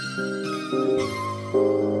Hey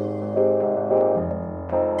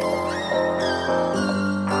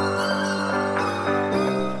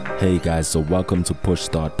guys, so welcome to Push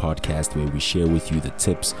Start Podcast, where we share with you the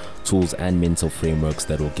tips, tools, and mental frameworks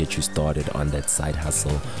that will get you started on that side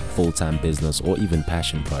hustle, full-time business, or even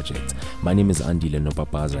passion project. My name is Andile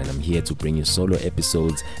Nopapaza, and I'm here to bring you solo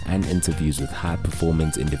episodes and interviews with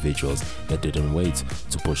high-performance individuals that didn't wait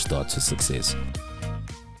to push start to success.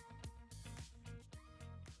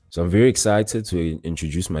 So I'm very excited to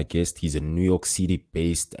introduce my guest. He's a New York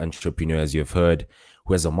City-based entrepreneur, as you've heard,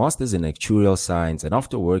 who has a master's in actuarial science. And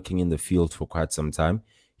after working in the field for quite some time,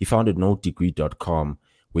 he founded NodeDegree.com,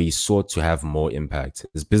 where he sought to have more impact.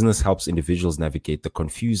 His business helps individuals navigate the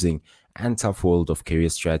confusing and tough world of career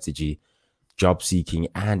strategy, job seeking,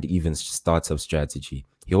 and even startup strategy.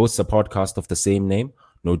 He hosts a podcast of the same name,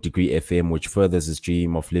 No Degree FM, which furthers his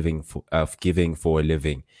dream of giving for a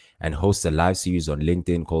living, and hosts a live series on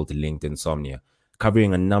LinkedIn called LinkedIn Somnia,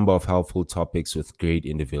 covering a number of helpful topics with great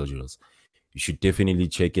individuals. You should definitely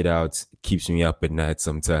check it out. It keeps me up at night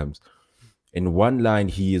sometimes. In one line,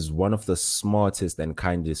 he is one of the smartest and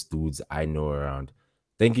kindest dudes I know around.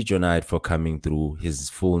 Thank you, Jonaid, for coming through.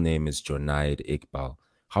 His full name is Jonaid Iqbal.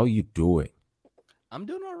 How are you doing? I'm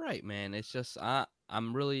doing all right, man. It's just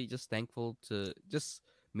I'm really just thankful to just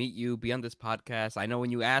meet you, be on this podcast. I know when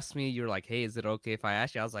you asked me, you're like, "Hey, is it okay if I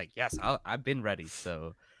ask you?" I was like, "Yes, I've been ready."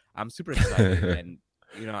 So I'm super excited, and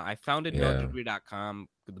I founded Yeah. NodeDegree.com.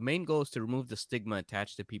 The main goal is to remove the stigma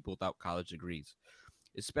attached to people without college degrees,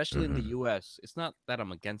 especially in the Mm-hmm. U.S. It's not that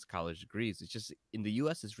I'm against college degrees. It's just in the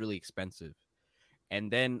U.S. it's really expensive, and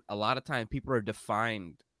then a lot of time people are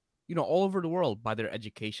defined all over the world by their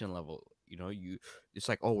education level. It's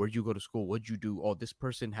like, oh, where'd you go to school, what'd you do, oh, this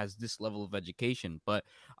person has this level of education, but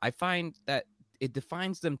I find that it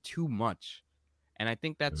defines them too much, and I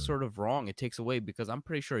think that's sort of wrong. It takes away, because I'm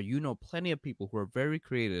pretty sure plenty of people who are very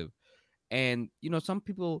creative, and some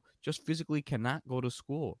people just physically cannot go to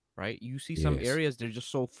school, right? You see some Yes. areas, they're just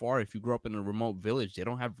so far. If you grow up in a remote village, they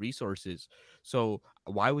don't have resources. So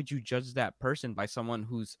why would you judge that person by someone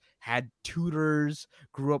who's had tutors,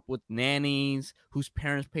 grew up with nannies, whose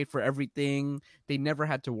parents paid for everything? They never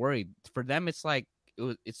had to worry. For them, it's like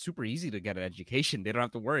it's super easy to get an education. They don't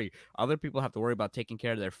have to worry. Other people have to worry about taking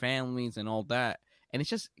care of their families and all that. And it's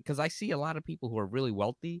just because I see a lot of people who are really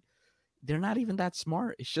wealthy, they're not even that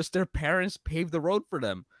smart. It's just their parents paved the road for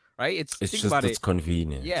them, right? It's Think just about it's it.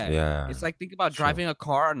 convenient. Yeah. Yeah. It's like, think about Sure. driving a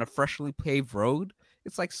car on a freshly paved road.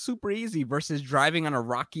 It's like super easy versus driving on a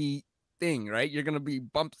rocky thing, right? You're gonna be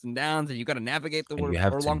bumps and downs, and you got to navigate the And world you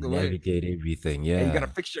have to along the way, navigate everything. and you got to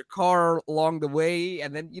Yeah. fix your car along the way,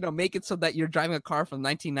 and then make it so that you're driving a car from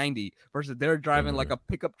 1990 versus they're driving like Mm-hmm. a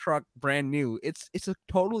pickup truck brand new. It's a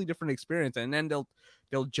totally different experience, and then they'll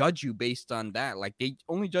judge you based on that. Like, they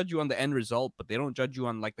only judge you on the end result, but they don't judge you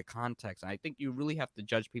on like the context. And I think you really have to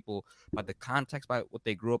judge people by the context, by what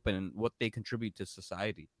they grew up in, and what they contribute to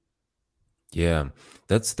society. Yeah,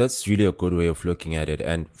 that's really a good way of looking at it.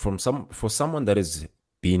 And for someone that has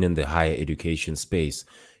been in the higher education space,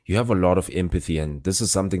 you have a lot of empathy, and this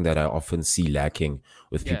is something that I often see lacking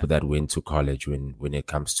with Yeah, people that went to college when it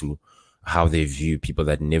comes to how they view people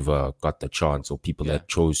that never got the chance or people yeah, that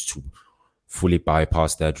chose to fully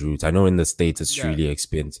bypass that route. I know in the States it's yeah. really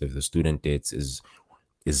expensive. The student debts is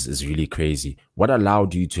really crazy. What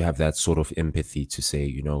allowed you to have that sort of empathy to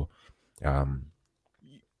say, um, Y-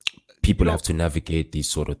 You people know, have to navigate these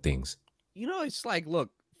sort of things? it's like, look,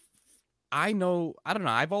 I don't know.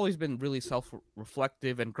 I've always been really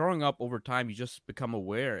self-reflective, and growing up over time, you just become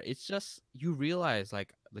aware. It's just you realize,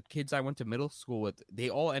 like, the kids I went to middle school with, they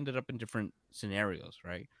all ended up in different scenarios,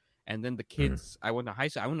 right? And then the Mm, kids I went to high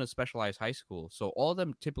school, I went to specialized high school, so all of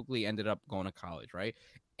them typically ended up going to college, right?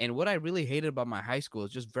 And what I really hated about my high school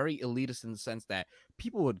is just very elitist in the sense that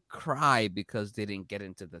people would cry because they didn't get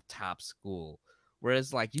into the top school.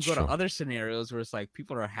 Whereas, like, you go to sure. other scenarios where it's like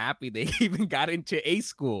people are happy they even got into A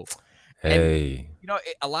school. And Hey.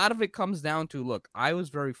 a lot of it comes down to, look, I was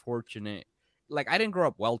very fortunate. Like, I didn't grow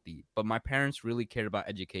up wealthy, but my parents really cared about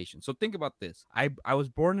education. So think about this. I was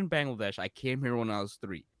born in Bangladesh. I came here when I was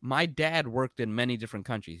 3. My dad worked in many different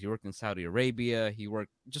countries. He worked in Saudi Arabia. He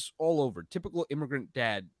worked just all over. Typical immigrant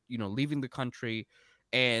dad, leaving the country,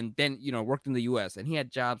 and then, worked in the US, and he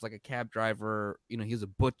had jobs like a cab driver, he was a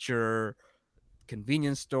butcher,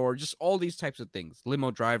 convenience store, just all these types of things,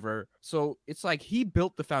 limo driver. So it's like he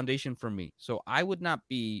built the foundation for me. So I would not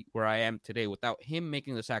be where I am today without him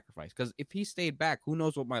making the sacrifice. Because if he stayed back, who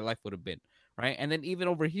knows what my life would have been, right? And then even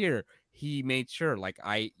over here, he made sure, like,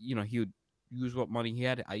 he would use what money he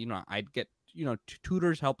had. I'd get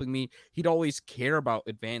tutors helping me. He'd always care about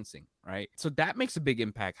advancing. right? So that makes a big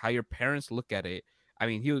impact how your parents look at it. I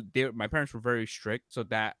mean, my parents were very strict, so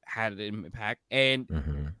that had an impact. And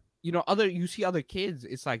Mm-hmm. you see other kids,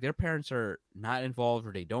 it's like their parents are not involved,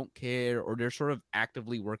 or they don't care, or they're sort of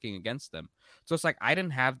actively working against them. So it's like I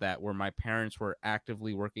didn't have that where my parents were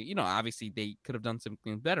actively working. Obviously they could have done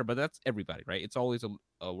something better, but that's everybody, right? It's always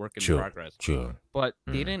a work in Sure, progress. sure. But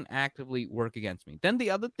they Mm. didn't actively work against me. Then the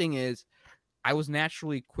other thing is I was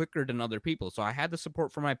naturally quicker than other people. So I had the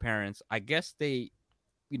support from my parents. I guess they,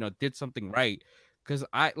 did something right. Because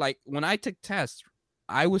I like when I took tests,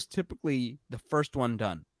 I was typically the first one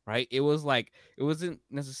done, right? It was like it wasn't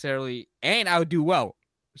necessarily, and I would do well.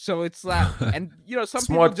 So it's that, and some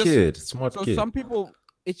people Smart just, kid, smart so kid. some people,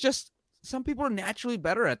 it's just some people are naturally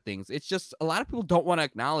better at things. It's just a lot of people don't want to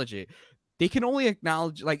acknowledge it. They can only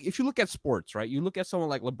acknowledge, like, if you look at sports, right? You look at someone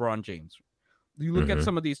like LeBron James, you look at Mm-hmm.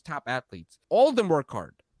 some of these top athletes, all of them work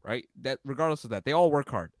hard, right? That regardless of that, they all work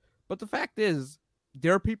hard. But the fact is,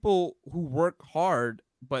 there are people who work hard,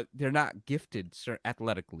 but they're not gifted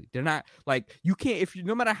athletically. They're not, like, you can't, if you,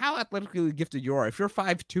 no matter how athletically gifted you are, if you're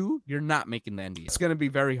 5'2", you're not making the NBA. It's going to be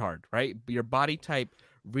very hard, right? Your body type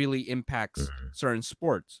really impacts Mm-hmm. certain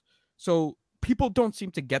sports. So people don't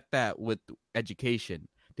seem to get that with education.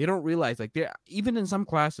 They don't realize, like, they're even in some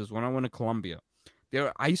classes. When I went to Columbia,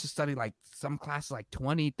 I used to study like some classes like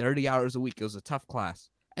 20, 30 hours a week. It was a tough class.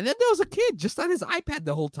 And then there was a kid just on his iPad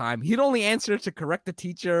the whole time. He'd only answer to correct the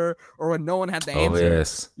teacher or when no one had the Oh answer.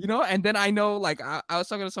 yes. And then I know, like, I was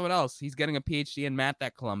talking to someone else. He's getting a PhD in math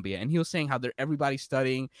at Columbia, and he was saying how everybody's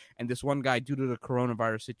studying, and this one guy, due to the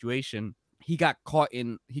coronavirus situation, he got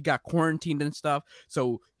quarantined and stuff.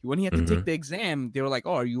 So when he had to take Mm-hmm. the exam, they were like,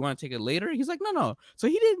 "Oh, you want to take it later?" He's like, "No, no." So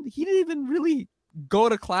he didn't even really go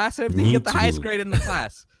to class and everything. He got Need the highest to. grade in the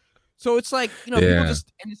class. So it's like, people Yeah.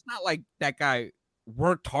 just, and it's not like that guy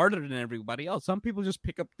worked harder than everybody else. Some people just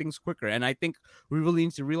pick up things quicker. And I think we really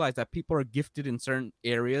need to realize that people are gifted in certain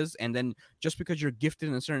areas. And then just because you're gifted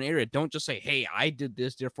in a certain area, don't just say, "Hey, I did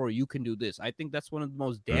this, therefore you can do this." I think that's one of the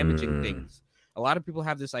most damaging Mm. things. A lot of people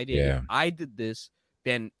have this idea: if Yeah. I did this,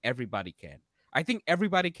 then everybody can. I think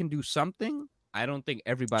everybody can do something. I don't think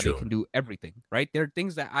everybody True. can do everything, right? There are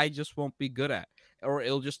things that I just won't be good at, or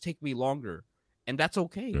it'll just take me longer, and that's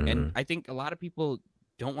okay. And Mm-hmm. I think a lot of people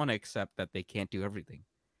don't want to accept that they can't do everything,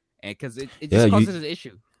 and because it Yeah. just causes an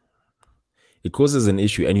issue. It causes an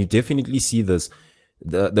issue, and you definitely see this.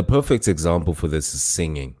 The perfect example for this is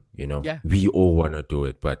singing. Yeah, We all want to do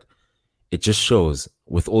it, but it just shows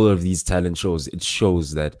with all of these talent shows. It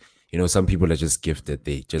shows that some people are just gifted;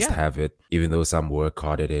 they just yeah, have it. Even though some work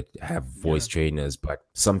hard at it, have yeah. voice trainers, but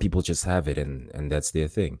some people just have it, and that's their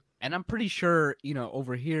thing. And I'm pretty sure,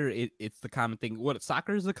 over here it's the common thing. What,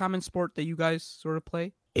 soccer is the common sport that you guys sort of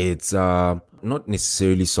play? It's not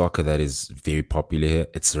necessarily soccer that is very popular here.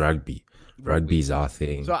 It's rugby. Rugby Rugby. is our So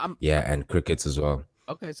thing. I'm Yeah, and crickets as well.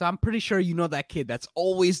 Okay, so I'm pretty sure you know that kid that's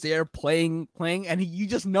always there playing, and you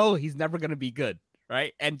just know he's never gonna be good,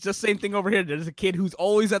 right? And just same thing over here. There's a kid who's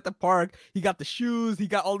always at the park. He got the shoes, he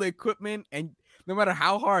got all the equipment, and no matter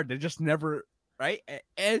how hard, they're just never right.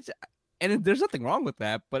 And there's nothing wrong with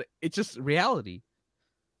that, but it's just reality.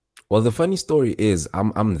 Well, the funny story is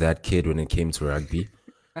I'm that kid when it came to rugby.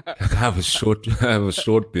 Like, I have a short I have a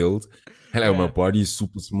short build, and like my Yeah, body is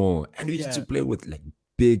super small. And we used to yeah, play with like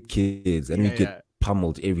big kids, and we yeah, get yeah,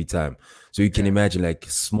 pummeled every time. So you can yeah, imagine, like,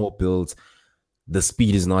 small builds. The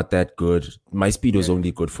speed is not that good. My speed was yeah,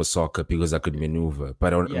 only good for soccer because I could maneuver.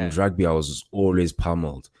 But on yeah, rugby, I was always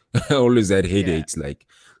pummeled. I always had yeah. headaches like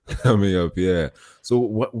coming up. Yeah. So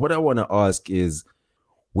what I want to ask is,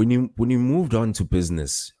 when you moved on to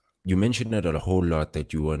business, you mentioned it a whole lot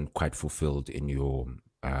that you weren't quite fulfilled in your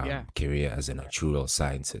Yeah, career as a natural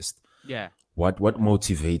scientist. yeah. What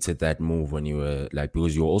motivated that move when you were like,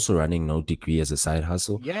 because you're also running no degree as a side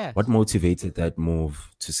hustle? What Yes. motivated that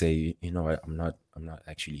move to say, I'm not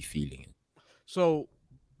actually feeling it? So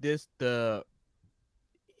this the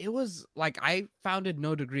it was like I founded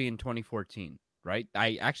No Degree in 2014, right?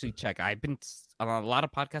 I actually check. I've been on a lot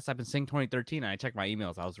of podcasts. I've been saying 2013, and I checked my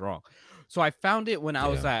emails. I was wrong. So I found it when I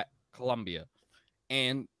was Yeah. at Columbia,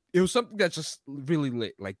 and it was something that's just really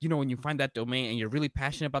lit. Like, when you find that domain and you're really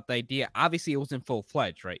passionate about the idea. Obviously, it wasn't full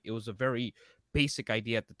fledged, right? It was a very basic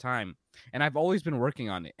idea at the time, and I've always been working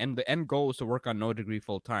on it. And the end goal was to work on No Degree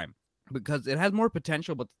full time because it has more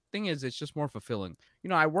potential. But the thing is, it's just more fulfilling.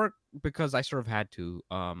 I work because I sort of had to.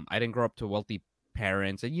 I didn't grow up to wealthy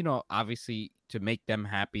parents, and obviously to make them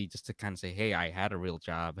happy, just to kind of say, "Hey, I had a real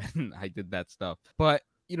job and I did that stuff." But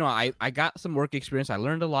I got some work experience. I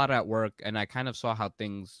learned a lot at work, and I kind of saw how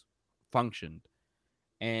things functioned.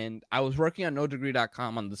 And I was working on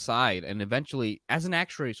nodegree.com on the side, and eventually as an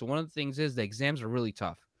actuary. So one of the things is the exams are really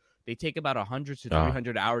tough. They take about 100 to Ah,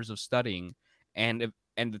 300 hours of studying, and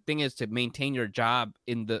the thing is to maintain your job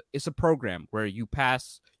it's a program where you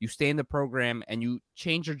pass, you stay in the program, and you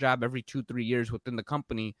change your job every 2-3 years within the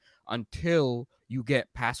company until you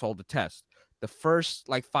get past all the tests. The first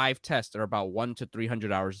like 5 tests are about 1 to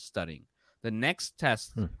 300 hours of studying. The next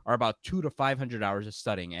tests hmm. are about 2 to 500 hours of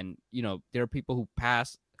studying, and there are people who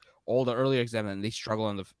pass all the earlier exams and they struggle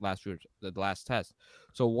on the last test.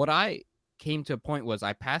 So what I came to a point was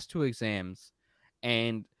I passed 2 exams,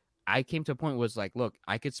 and I came to a point was like, look,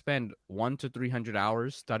 I could spend 1 to 300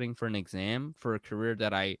 hours studying for an exam for a career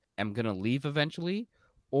that I am gonna leave eventually,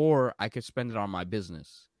 or I could spend it on my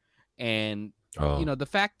business. And Oh, the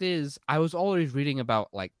fact is, I was always reading about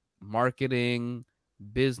like marketing,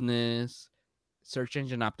 business, search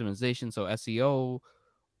engine optimization, so SEO,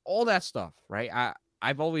 all that stuff, right?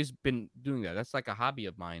 I've always been doing that. That's like a hobby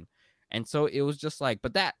of mine. And so it was just like,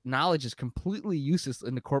 but that knowledge is completely useless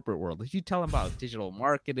in the corporate world. If you tell them about digital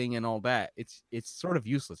marketing and all that, it's sort of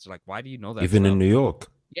useless. They're like, why do you know that even in stuff? New York.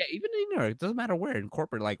 Yeah, even it doesn't matter where in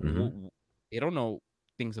corporate, like Hmm. they don't know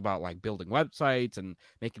things about like building websites and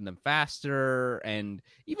making them faster, and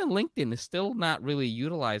even LinkedIn is still not really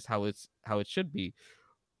utilized how it should be.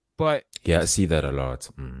 But Yeah, I see that a lot.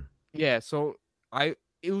 yeah, so I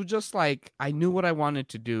it was just like I knew what I wanted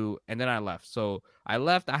to do, and then I left. So I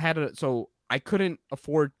left. So I couldn't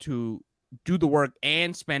afford to do the work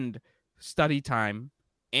and spend study time,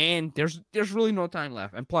 and there's really no time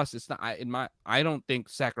left. And plus, it's not I don't think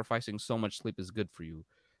sacrificing so much sleep is good for you.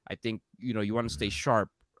 I think you want to stay sharp.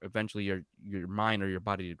 Eventually, your mind or your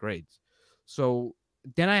body degrades. So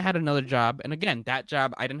then I had another job, and again, that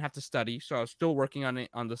job I didn't have to study, so I was still working on it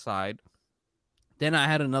on the side. Then I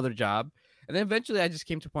had another job, and then eventually I just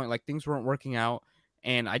came to a point like things weren't working out,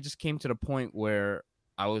 and I just came to the point where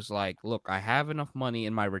I was like, look, I have enough money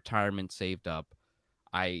in my retirement saved up.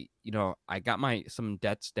 I got my some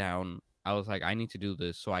debts down. I was like, I need to do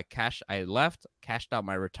this. So I left, cashed out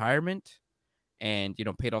my retirement, and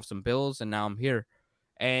paid off some bills, and now I'm here.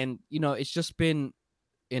 And it's just been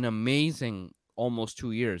an amazing almost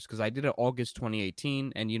 2 years, because I did it August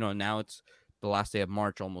 2018, and now it's the last day of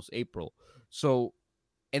March, almost April. So,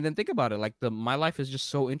 and then think about it, like my life is just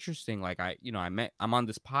so interesting. Like I'm on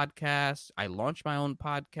this podcast, I launched my own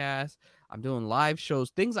podcast, I'm doing live shows,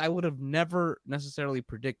 things I would have never necessarily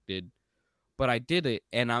predicted, but I did it,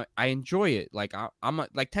 and I enjoy it. Like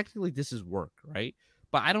like technically this is work, right?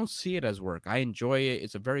 But I don't see it as work. I enjoy it.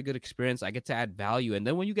 It's a very good experience. I get to add value. And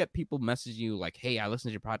then when you get people messaging you like, "Hey, I listened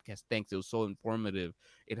to your podcast. Thanks. It was so informative.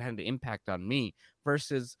 It had an impact on me."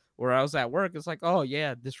 Versus where I was at work, it's like, "Oh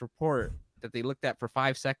yeah, this report that they looked at for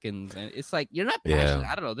 5 seconds," and it's like you're not Yeah, passionate.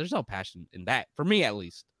 I don't know. There's no passion in that for me, at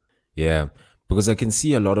least. yeah. Because I can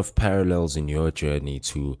see a lot of parallels in your journey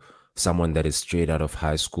to someone that is straight out of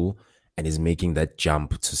high school and is making that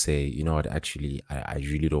jump to say, you know what, actually, I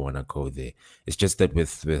really don't want to go there. It's just that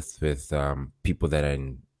with people that are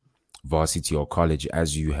in varsity or college,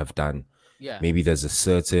 as you have done, Yeah, maybe there's a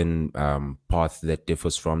certain path that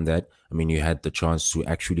differs from that. I mean, you had the chance to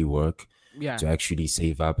actually work, yeah, to actually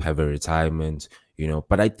save up, have a retirement,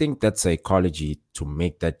 but I think that psychology to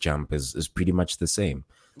make that jump is pretty much the same.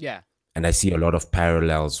 yeah, And I see a lot of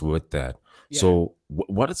parallels with that. yeah, So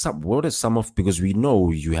what are some of, because we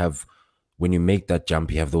know you have, when you make that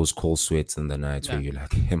jump, you have those cold sweats in the nights where yeah, you're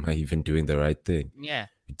like, am I even doing the right thing? yeah.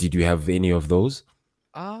 Did you have any of those?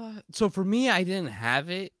 So for me, I didn't have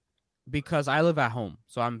it because I live at home.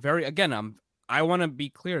 So I'm very again, I want to be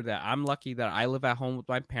clear that I'm lucky that I live at home with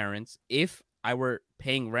my parents. If I were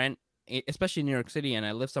paying rent, especially in New York City, and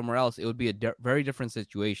I live somewhere else, it would be a very different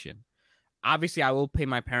situation. Obviously, I will pay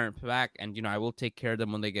my parents back, and I will take care of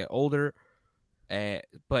them when they get older. Uh,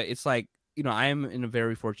 but it's like I am in a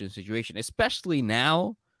very fortunate situation, especially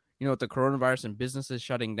now. With the coronavirus and businesses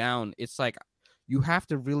shutting down, it's like you have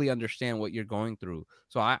to really understand what you're going through.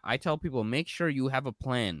 So I tell people, make sure you have a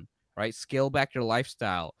plan, right? Scale back your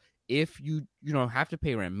lifestyle. If you have to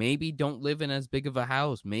pay rent, maybe don't live in as big of a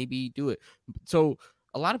house. Maybe do it. So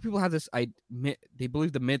a lot of people have this. They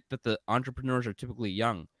believe the myth that the entrepreneurs are typically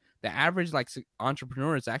young. The average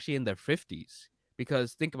entrepreneur is actually in their 50s,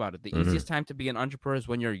 because think about it. The Hmm. easiest time to be an entrepreneur is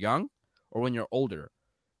when you're young or when you're older.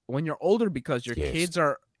 When you're older, because your Yes. kids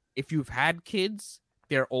are, if you've had kids,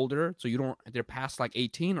 they're older, so they're past like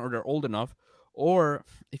 18 or they're old enough. Or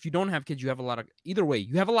if you don't have kids, you have a lot of, either way,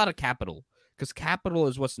 you have a lot of capital, because capital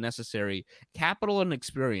is what's necessary. Capital and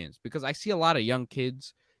experience, because I see a lot of young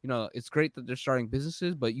kids, it's great that they're starting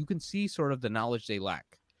businesses, but you can see sort of the knowledge they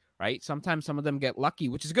lack, right? Sometimes some of them get lucky,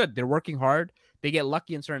 which is good. They're working hard. They get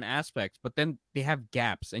lucky in certain aspects, but then they have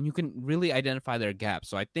gaps, and you can really identify their gaps.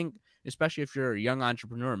 So I think, especially if you're a young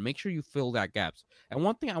entrepreneur, make sure you fill that gaps. And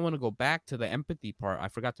one thing I want to go back to the empathy part I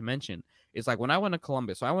forgot to mention is like when I went to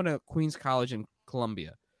Columbia. So I went to Queens College in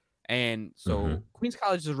Columbia, and Mm-hmm. so Queens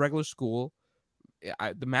College is a regular school.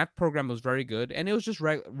 The math program was very good, and it was just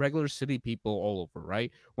regular city people all over,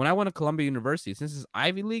 right? When I went to Columbia University, since it's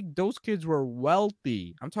Ivy League, those kids were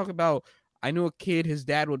wealthy. I'm talking about, I knew a kid, his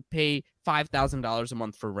dad would pay $5,000 a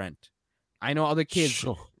month for rent. I know other kids,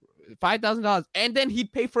 Sure. $5,000, and then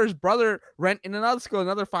he'd pay for his brother rent in another school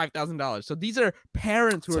another $5,000. So these are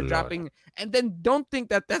parents who It's a are lot. dropping, and then don't think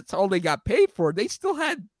that that's all they got paid for. They still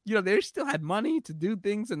had, they still had money to do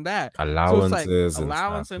things and that. So it's like Allowances and stuff.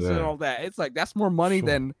 allowances and Yeah. all that. It's like that's more money Sure.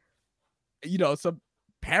 than some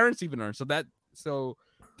parents even earn. So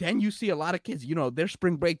then you see a lot of kids, their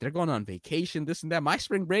spring break, they're going on vacation, this and that. My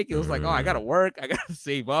spring break, it was like, oh, I gotta Mm. work, I gotta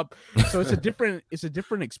save up. So it's a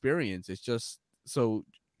different experience. It's just so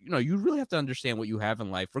you really have to understand what you have in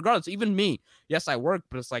life, regardless. Even me, yes, I work,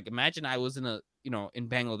 but it's like, imagine I was in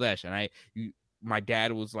Bangladesh, and my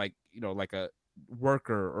dad was like, like a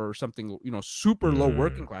worker or something, super low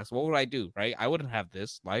working Mm. class. What would I do, right? I wouldn't have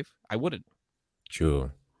this life. I wouldn't. True.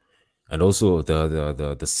 And also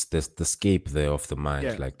the scape there of the mind,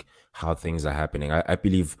 Yeah. like how things are happening. I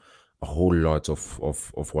believe a whole lot of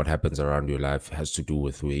what happens around your life has to do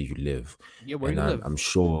with where you live. Yeah, where And you I'm live.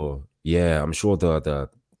 sure, yeah, I'm sure the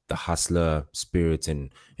hustler spirit in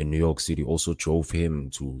New York City also drove him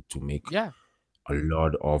to make Yeah. a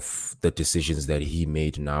lot of the decisions that he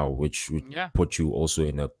made now, which would Yeah. put you also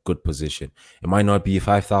in a good position. It might not be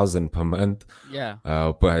 5,000 per month, Yeah.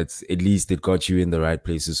 but at least it got you in the right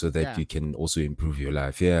places so that Yeah. you can also improve your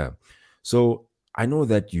life. Yeah. So I know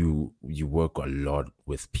that you work a lot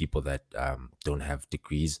with people that don't have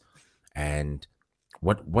degrees, and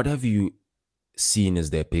what have you seen as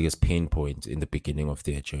their biggest pain point in the beginning of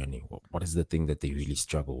their journey? What is the thing that they really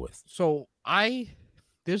struggle with? So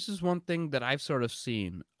this is one thing that I've sort of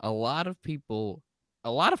seen. A lot of people,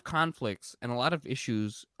 a lot of conflicts and a lot of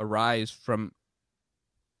issues arise from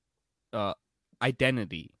uh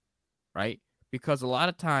identity, right? Because a lot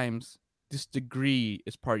of times this degree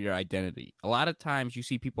is part of your identity. A lot of times you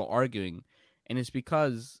see people arguing, and it's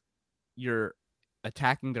because you're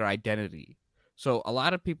attacking their identity. So a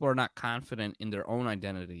lot of people are not confident in their own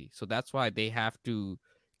identity. So that's why they have to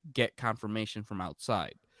get confirmation from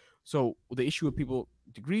outside. So the issue with people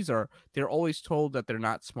degrees are they're always told that they're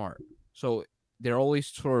not smart. So they're always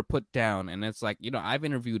sort of put down, and it's like, I've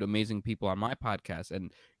interviewed amazing people on my podcast,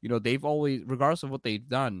 and they've always, regardless of what they've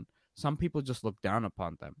done, some people just look down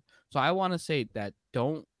upon them. So I want to say that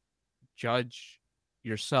don't judge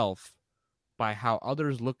yourself by how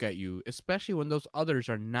others look at you, especially when those others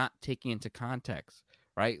are not taking into context,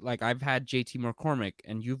 right? Like I've had JT McCormick,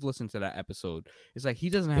 and you've listened to that episode. It's like he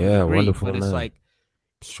doesn't have a Yeah, degree, wonderful but it's man. like,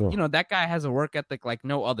 Sure. that guy has a work ethic like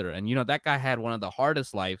no other. And, that guy had one of the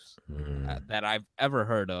hardest lives Mm. that I've ever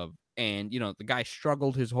heard of. And, the guy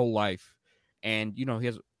struggled his whole life. And,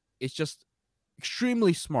 it's just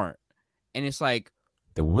extremely smart. And it's like,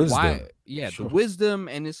 The why? wisdom. Yeah, the Sure. wisdom.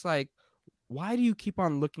 And it's like, why do you keep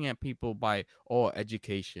on looking at people by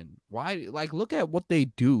education? Why, like, look at what they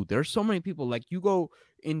do. There's so many people, like, you go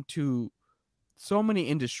into so many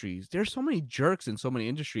industries, there's so many jerks in so many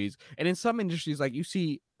industries, and in some industries, like, you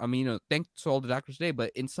see, I mean, thanks to all the doctors today,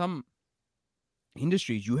 but in some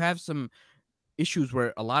industries you have some issues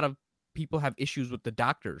where a lot of people have issues with the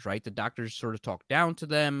doctors, right? The doctors sort of talk down to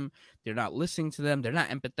them. They're not listening to them. They're not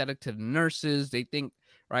empathetic to the nurses. They think,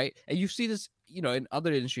 right? And you see this, in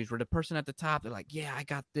other industries where the person at the top, they're like, yeah, I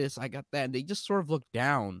got this, I got that. And they just sort of look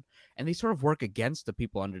down, and they sort of work against the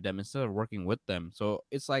people under them instead of working with them. So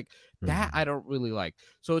it's like that I Mm. don't really like.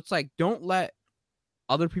 So it's like, don't let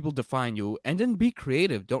other people define you, and then be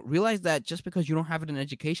creative. Don't realize that just because you don't have it in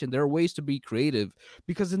education, there are ways to be creative,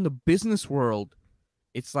 because in the business world,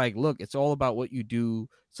 it's like, look, it's all about what you do.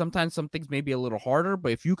 Sometimes some things may be a little harder,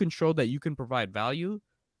 but if you can show that you can provide value,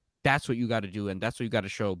 that's what you got to do, and that's what you got to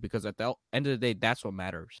show, because at the end of the day, that's what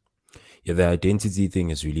matters. Yeah, the identity thing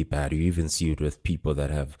is really bad. You even see it with people that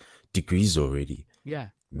have degrees already. Yeah.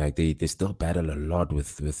 Like they still battle a lot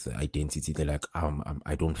with identity. They're like,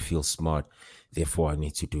 I don't feel smart, therefore I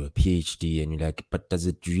need to do a PhD. And you're like, but does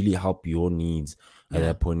it really help your needs at Yeah.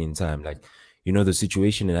 that point in time? Like, the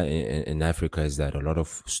situation in Africa is that a lot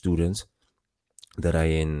of students that are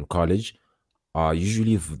in college are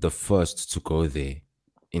usually the first to go there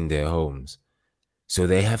in their homes. So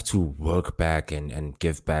they have to work back and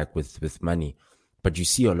give back with money. But you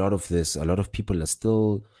see a lot of this, a lot of people are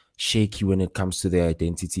still shaky when it comes to their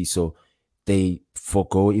identity. So they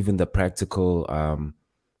forego even the practical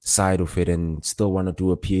side of it and still want to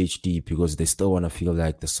do a PhD because they still want to feel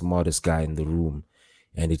like the smartest guy in the room.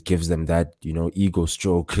 And it gives them that, ego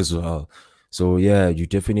stroke as well. So, yeah, you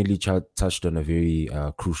definitely touched on a very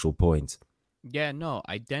crucial point, Yeah, no,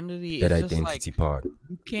 identity that is just like identity part.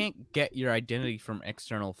 you can't get your identity from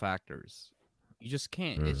external factors. You just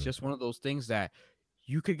can't. It's Mm, just one of those things that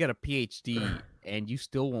you could get a PhD and you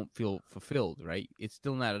still won't feel fulfilled, right? It's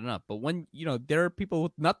still not enough. But when there are people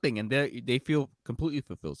with nothing and they feel completely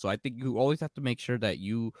fulfilled. So I think you always have to make sure that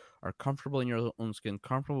you are comfortable in your own skin,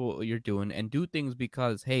 comfortable with what you're doing, and do things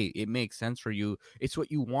because hey, it makes sense for you. It's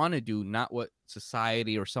what you want to do, not what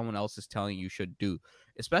society or someone else is telling you should do.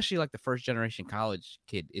 Especially like the first generation college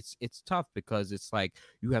kid, it's tough because it's like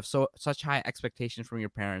you have such high expectations from your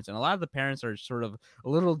parents, and a lot of the parents are sort of a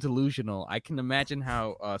little delusional. I can imagine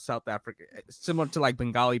how South Africa, similar to like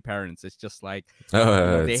Bengali parents, it's just like,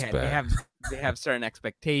 they it's ha- they bad. have they have certain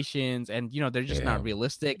expectations, and they're just Yeah. not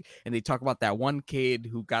realistic. And they talk about that one kid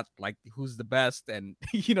who got like who's the best, and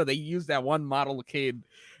they use that one model kid,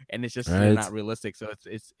 and it's just Right. not realistic. So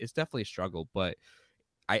it's definitely a struggle. But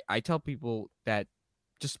I tell people that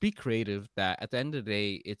just be creative. That at the end of the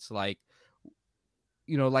day, it's like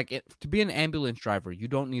to be an ambulance driver, you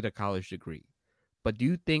don't need a college degree. But do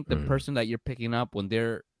you think the Mm, person that you're picking up when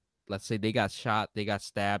they're, let's say they got shot, they got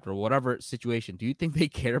stabbed, or whatever situation, do you think they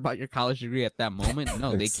care about your college degree at that moment?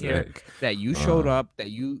 No, they it's care like, that you showed uh, up,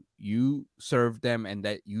 that you served them, and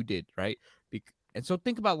that you did right. And so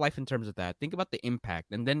think about life in terms of that. Think about the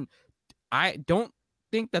impact, and then I don't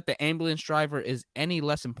think that the ambulance driver is any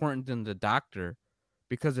less important than the doctor,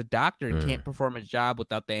 because the doctor mm, can't perform his job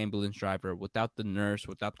without the ambulance driver, without the nurse,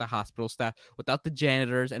 without the hospital staff, without the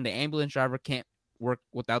janitors, and the ambulance driver can't work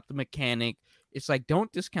without the mechanic. It's like,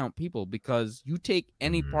 don't discount people, because you take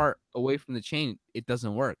any mm, part away from the chain, it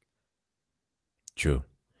doesn't work. true.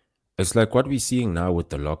 It's like what we're seeing now with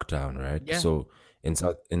the lockdown, right? Yeah, So in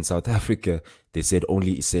South Africa, they said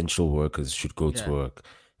only essential workers should go to yeah, work,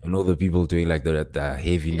 and all the people doing like the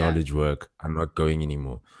heavy yeah, knowledge work are not going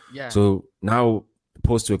anymore. yeah, So now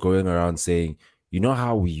posts were going around saying, you know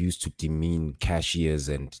how we used to demean cashiers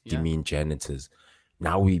and yeah, demean janitors.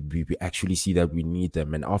 Now we actually see that we need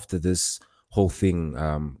them, and after this whole thing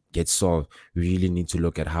gets solved, we really need to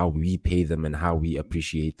look at how we pay them and how we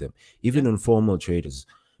appreciate them, yeah, even informal traders.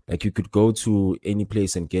 Like you could go to any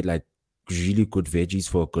place and get like really good veggies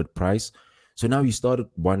for a good price. So now you started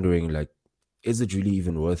wondering like, is it really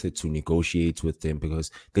even worth it to negotiate with them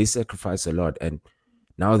because they sacrifice a lot? And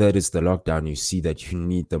now that it's the lockdown, you see that you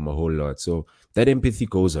need them a whole lot. So that empathy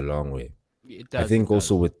goes a long way. it I does, it think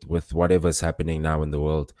also does. with whatever's happening now in the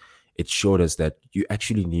world, it showed us that you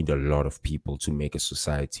actually need a lot of people to make a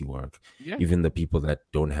society work, Yeah, even the people that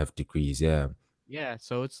don't have degrees. Yeah. yeah.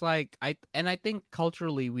 So it's like I think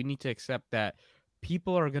culturally we need to accept that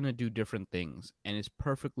people are gonna do different things, and it's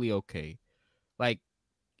perfectly okay. Like,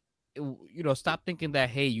 stop thinking that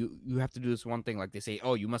hey, you have to do this one thing. Like they say,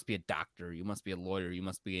 oh, you must be a doctor, you must be a lawyer, you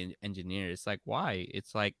must be an engineer. It's like, why?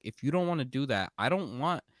 It's like, if you don't want to do that, I don't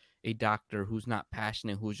want a doctor who's not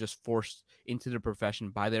passionate, who's just forced into the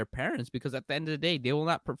profession by their parents, because at the end of the day, they will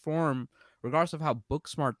not perform, regardless of how book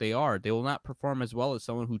smart they are, they will not perform as well as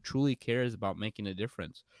someone who truly cares about making a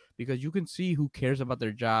difference. Because you can see who cares about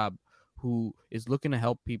their job, who is looking to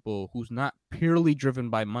help people, who's not purely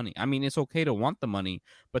driven by money. I mean, it's okay to want the money,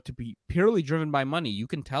 but to be purely driven by money, you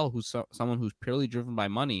can tell who's someone who's purely driven by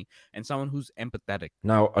money and someone who's empathetic.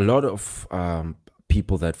 Now, a lot of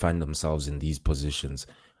people that find themselves in these positions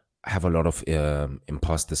have a lot of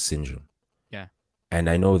imposter syndrome. Yeah. And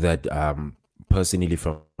I know that personally,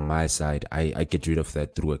 from my side, I get rid of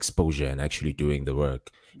that through exposure and actually doing the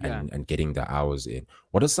work Yeah. and getting the hours in.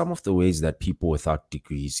 What are some of the ways that people without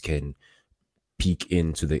degrees can peek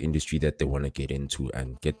into the industry that they want to get into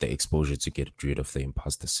and get the exposure to get rid of the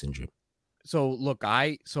imposter syndrome? So look,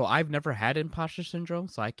 I've never had imposter syndrome,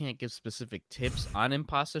 so I can't give specific tips on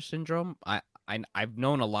imposter syndrome. I've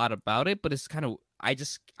known a lot about it, but it's kind of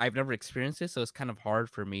I've never experienced it, so it's kind of hard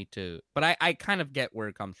for me to. But I kind of get where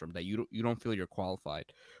it comes from, that you don't feel you're qualified.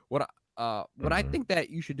 What I Hmm. think that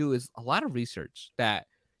you should do is a lot of research. That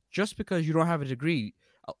just because you don't have a degree,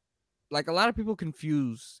 like a lot of people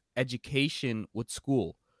confuse education with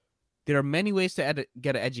school. There are many ways to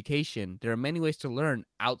get an education. There are many ways to learn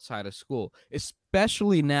outside of school,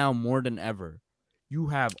 especially now more than ever. You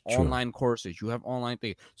have True. online courses, you have online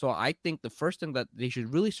things. So I think the first thing that they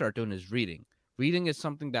should really start doing is reading. Reading is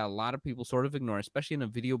something that a lot of people sort of ignore, especially in a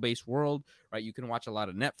video based world, right? You can watch a lot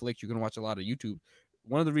of Netflix, you can watch a lot of YouTube.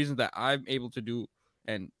 One of the reasons that I'm able to do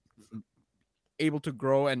and able to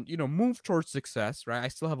grow and move towards success, right? I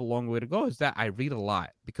still have a long way to go. Is that I read a lot,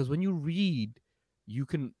 because when you read, you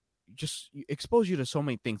can just expose you to so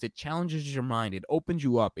many things. It challenges your mind. It opens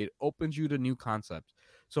you up. It opens you to new concepts.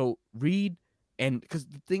 So read, and because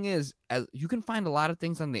the thing is, as you can find a lot of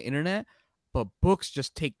things on the internet, but books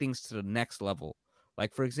just take things to the next level.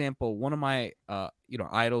 Like, for example, one of my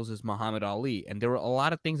idols is Muhammad Ali, and there were a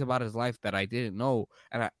lot of things about his life that I didn't know,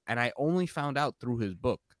 and I only found out through his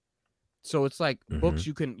book. So it's like Mm-hmm. books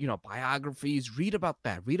you can, biographies, read about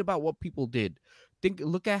that, read about what people did.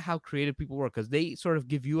 Look at how creative people were, because they sort of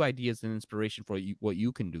give you ideas and inspiration for what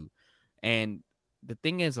you can do. And the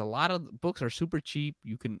thing is, a lot of books are super cheap.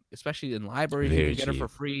 You can, especially in libraries, you can Very get it for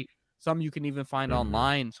cheap. free. Some you can even find Mm-hmm.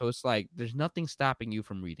 online. So it's like there's nothing stopping you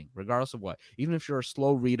from reading, regardless of what. Even if you're a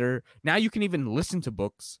slow reader, now you can even listen to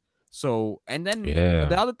books. So, and then Yeah.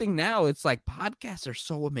 the other thing now, it's like podcasts are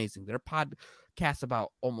so amazing. They're podcasts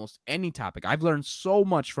about almost any topic. I've learned so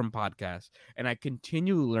much from podcasts, and I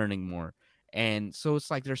continue learning more. And so it's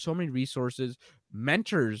like there's so many resources.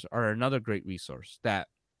 Mentors are another great resource that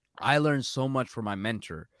I learned so much from my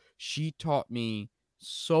mentor. She taught me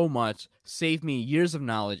so much, saved me years of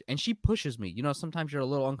knowledge, and she pushes me. Sometimes you're a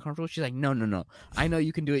little uncomfortable. She's like, "No, no, no. I know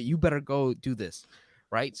you can do it. You better go do this."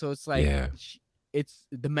 Right? So it's like Yeah. it's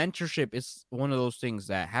the mentorship is one of those things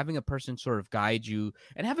that having a person sort of guide you,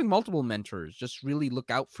 and having multiple mentors just really look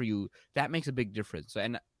out for you, that makes a big difference.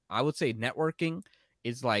 And I would say networking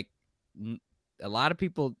is like a lot of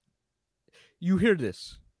people, you hear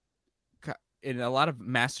this in a lot of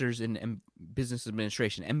masters in business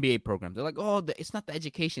administration, MBA programs. They're like, "Oh, it's not the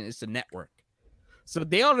education, it's the network." So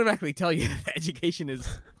they automatically tell you that education is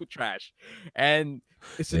trash, and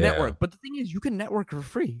it's the Yeah. network. But the thing is, you can network for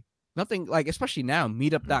free. Nothing like, especially now,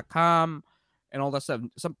 Meetup.com and all that stuff.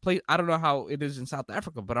 Some place, I don't know how it is in South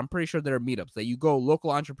Africa, but I'm pretty sure there are meetups that you go,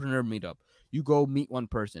 local entrepreneur meetup. You go meet one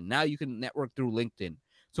person. Now you can network through LinkedIn.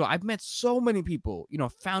 So I've met so many people,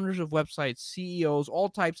 founders of websites, CEOs, all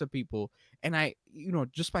types of people. And I,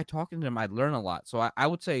 just by talking to them, I learn a lot. So I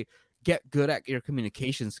would say get good at your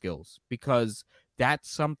communication skills, because that's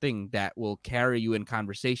something that will carry you in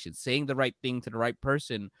conversation. Saying the right thing to the right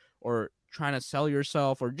person, or trying to sell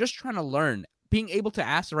yourself, or just trying to learn, being able to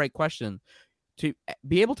ask the right question. To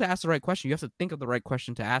be able to ask the right question, you have to think of the right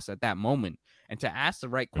question to ask at that moment. And to ask the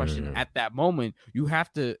right question Mm-hmm. at that moment, you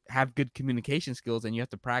have to have good communication skills, and you have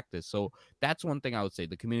to practice. So that's one thing I would say: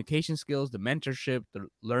 the communication skills, the mentorship, the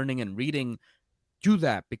learning and reading. Do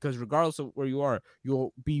that, because regardless of where you are,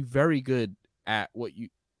 you'll be very good at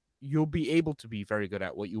you'll be able to be very good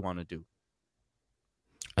at what you want to do.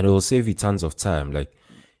 And it will save you tons of time. Like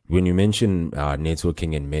when you mention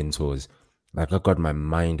networking and mentors, like I got my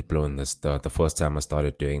mind blown the first time I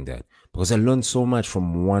started doing that, because I learned so much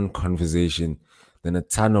from one conversation than a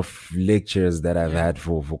ton of lectures that I've Yeah. had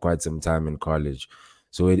for quite some time in college.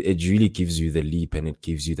 So it really gives you the leap and it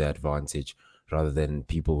gives you the advantage, rather than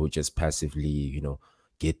people who just passively,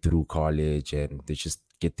 get through college and they just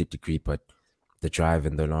get the degree, but the drive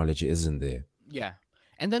and the knowledge isn't there. Yeah.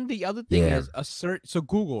 And then the other thing Yeah, is a search. So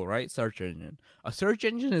Google, right? Search engine. A search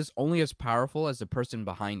engine is only as powerful as the person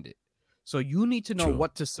behind it. So you need to know true.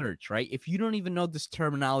 what to search, right? If you don't even know this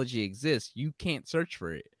terminology exists, you can't search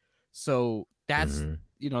for it. So Hmm.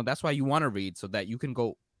 that's why you want to read, so that you can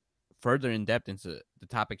go further in depth into the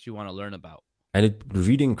topics you want to learn about. And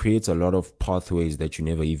reading creates a lot of pathways that you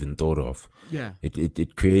never even thought of. Yeah,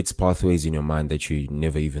 It creates pathways in your mind that you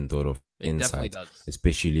never even thought of, it definitely insights, does.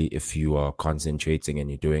 especially if you are concentrating and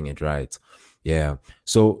you're doing it right. Yeah.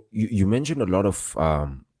 So you mentioned a lot of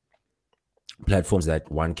platforms that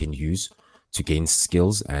one can use to gain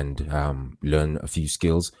skills and learn a few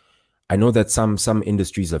skills. I know that some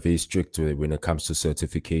industries are very strict when it comes to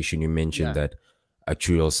certification. You mentioned Yeah, that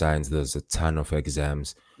actuarial science, there's a ton of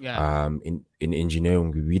exams. yeah, In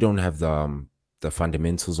engineering, we don't have the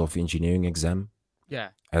fundamentals of engineering exam yeah,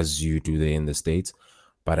 as you do there in the States.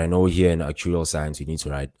 But I know here in actuarial science, you need to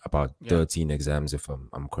write about yeah, 13 exams if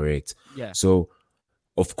I'm correct. yeah, So,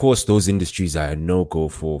 of course, those industries are a no go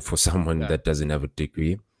for someone yeah, that doesn't have a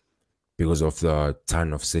degree, because of the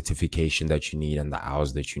ton of certification that you need and the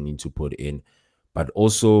hours that you need to put in. But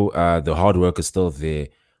also, the hard work is still there.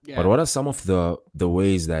 But yeah. what are some of the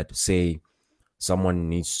ways that, say, someone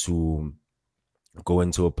needs to go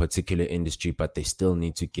into a particular industry, but they still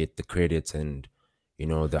need to get the credit and the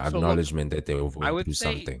So look, acknowledgement that they I went would through say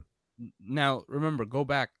something? now, remember, go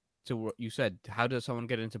back to what you said. How does someone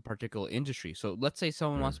get into particular industry? So let's say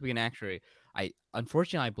someone Mm, wants to be an actuary. I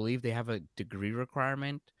believe they have a degree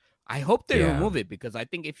requirement, I hope they Yeah. remove it, because I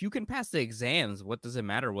think if you can pass the exams, what does it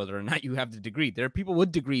matter whether or not you have the degree? There are people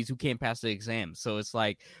with degrees who can't pass the exams. So it's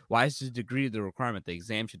like, why is the degree the requirement? The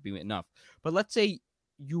exam should be enough. But let's say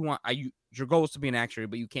your goal is to be an actuary,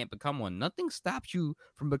 but you can't become one. Nothing stops you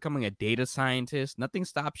from becoming a data scientist. Nothing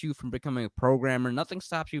stops you from becoming a programmer. Nothing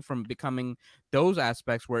stops you from becoming those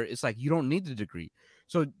aspects where it's like you don't need the degree.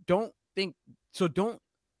 So don't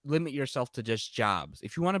limit yourself to just jobs.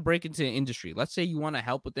 If you want to break into industry, let's say you want to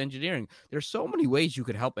help with engineering, there's so many ways you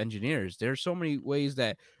could help engineers. There's so many ways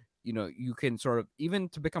that you can sort of, even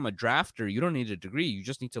to become a drafter, you don't need a degree. You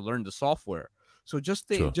just need to learn the software. So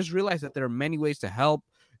Sure. just realize that there are many ways to help.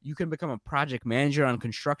 You can become a project manager on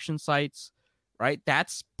construction sites, right?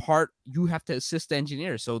 That's part, you have to assist the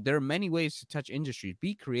engineers. So there are many ways to touch industries.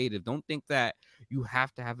 Be creative. Don't think that you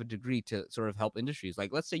have to have a degree to sort of help industries.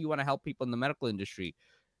 Like, let's say you want to help people in the medical industry,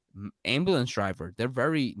 ambulance driver, they're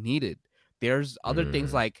very needed. There's other things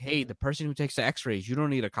Mm, like, hey, the person who takes the x-rays, you don't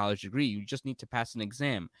need a college degree, you just need to pass an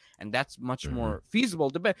exam, and that's much mm-hmm. more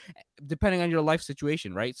feasible depending on your life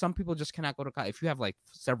situation, right? Some people just cannot go to college. If you have like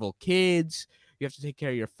several kids, you have to take care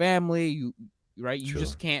of your family, right, you Sure.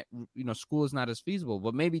 just can't, school is not as feasible.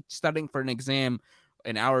 But maybe studying for an exam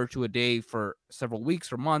an hour or two a day for several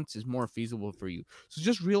weeks or months is more feasible for you. So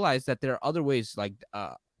just realize that there are other ways. Like,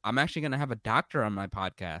 I'm actually going to have a doctor on my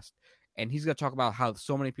podcast, and he's going to talk about how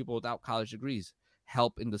so many people without college degrees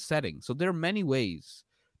help in the setting. So there are many ways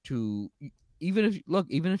to, even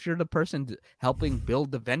if you're the person helping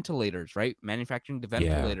build the ventilators, right? Manufacturing the Yeah.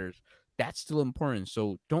 ventilators, that's still important.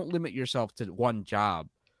 So don't limit yourself to one job,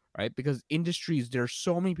 right? Because industries, there's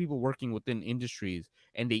so many people working within industries,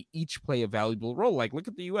 and they each play a valuable role. Like, look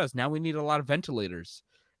at the US. Now we need a lot of ventilators,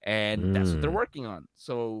 and that's what they're Mm. working on.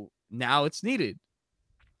 So now it's needed.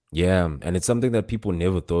 Yeah, and it's something that people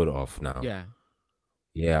never thought of now. Yeah.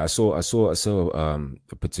 Yeah, I saw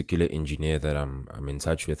a particular engineer that I'm in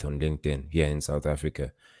touch with on LinkedIn here in South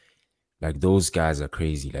Africa. Like those guys are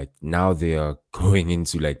crazy. Like now they are going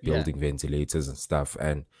into like Yeah. building ventilators and stuff.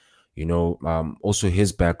 And also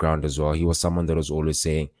his background as well. He was someone that was always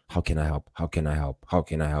saying, "How can I help? How can I help? How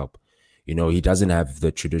can I help?" He doesn't have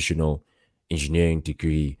the traditional engineering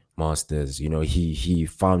degree, masters. He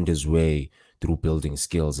found his way through building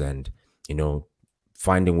skills and you know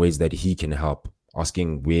finding ways that he can help,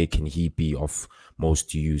 asking where can he be of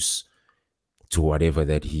most use to whatever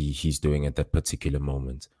that he's doing at that particular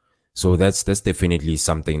moment. So that's definitely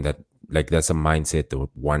something that, like, that's a mindset that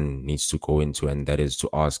one needs to go into, and that is to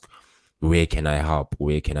ask, where can I help?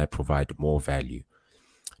 Where can I provide more value?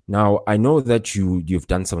 Now, I know that you've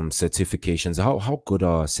done some certifications. How good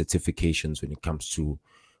are certifications when it comes to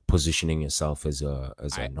positioning yourself as a I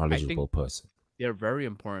think knowledgeable person? they're very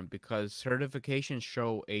important because certifications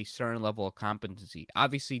show a certain level of competency.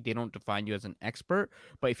 Obviously, they don't define you as an expert,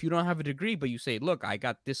 but if you don't have a degree, but you say, "Look, I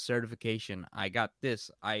got this certification, I got this,"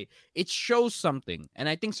 it shows something. And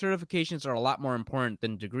I think certifications are a lot more important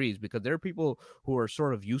than degrees, because there are people who are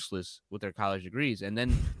sort of useless with their college degrees, and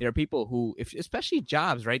then there are people who, if especially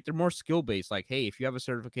jobs, right? They're more skill based. Like, hey, if you have a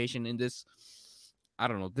certification in this, I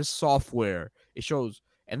don't know, this software, it shows.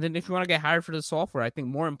 And then if you want to get hired for the software, I think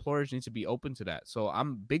more employers need to be open to that. So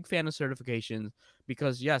I'm a big fan of certifications,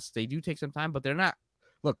 because yes, they do take some time, but they're not.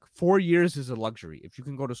 Look, 4 years is a luxury. If you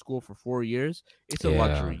can go to school for 4 years, it's a Yeah,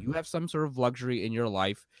 luxury. You have some sort of luxury in your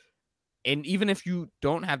life. And even if you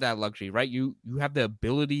don't have that luxury, right? You have the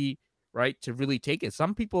ability, right, to really take it.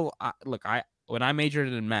 Some people, look, I when I majored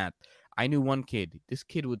in math, I knew one kid. This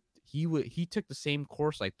kid he took the same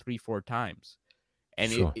course like 3 4 times, and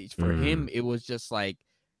sure. for him it was just like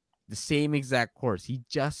the same exact course. He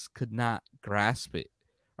just could not grasp it.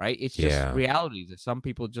 Right? It's just Yeah. reality that some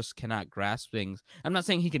people just cannot grasp things. I'm not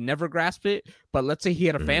saying he can never grasp it, but let's say he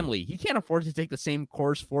had a Mm. family. He can't afford to take the same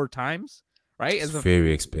course 4 times, right? It's As a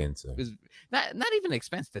very expensive. is not even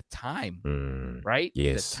expense, the time, Mm. right? The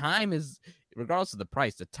Yes. time is, regardless of the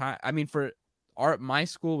price, the time. I mean, for my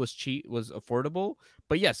school was cheap, was affordable,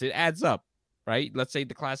 but yes, it adds up, right? Let's say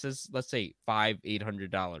the class is, let's say,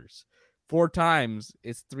 $800. 4 times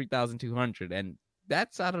it's 3,200, and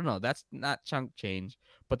that's, I don't know, that's not chunk change,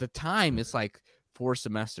 but the time is like 4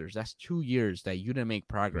 semesters. That's 2 years that you didn't make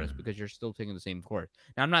progress Mm. because you're still taking the same course.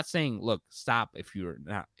 Now, I'm not saying, look, stop if you're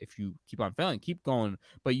not, if you keep on failing, keep going,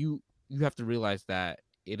 but you have to realize that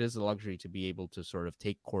it is a luxury to be able to sort of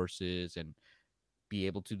take courses and be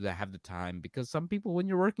able to have the time, because some people, when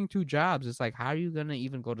you're working 2 jobs, it's like, how are you gonna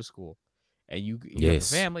even go to school? And you have a Yes.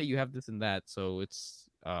 family, you have this and that, so it's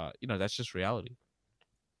that's just reality.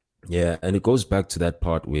 Yeah, and it goes back to that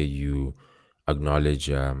part where you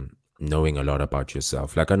acknowledge knowing a lot about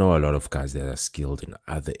yourself. Like I know a lot of guys that are skilled in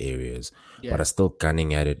other areas, but Yeah. are still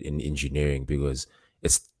gunning at it in engineering because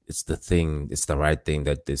it's the thing, it's the right thing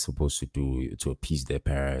that they're supposed to do to appease their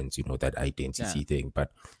parents, that Yeah. identity thing.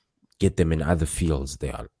 But get them in other fields,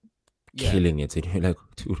 they are Yeah. killing it. And you're like,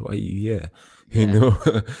 dude, why are you here? You Yeah.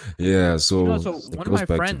 know? Yeah. So So it goes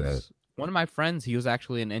back to that. one of my friends, he was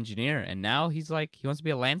actually an engineer, and now he's like, he wants to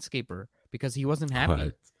be a landscaper because he wasn't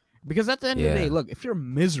happy. But Because at the end of the day, yeah, look, if you're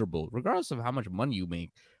miserable, regardless of how much money you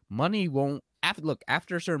make, money won't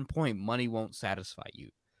after a certain point, money won't satisfy you,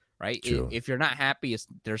 right? true. If you're not happy,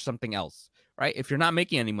 there's something else, right? If you're not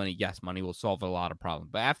making any money, yes, money will solve a lot of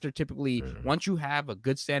problems. But after typically, Mm, once you have a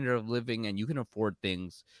good standard of living and you can afford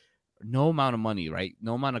things, no amount of money, right?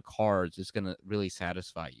 No amount of cars is gonna really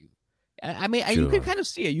satisfy you. I mean, you can true. kind of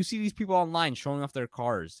see it. You see these people online showing off their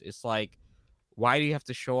cars. It's like, why do you have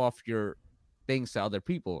to show off your things to other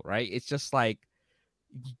people, right? It's just like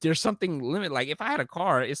there's something limit. Like if I had a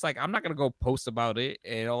car, it's like I'm not gonna go post about it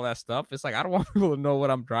and all that stuff. It's like I don't want people to know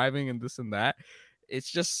what I'm driving and this and that.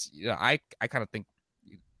 It's just I kind of think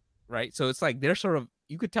right. So it's like they're sort of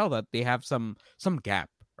you could tell that they have some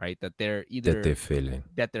gap, right? That they're That either they're feeling.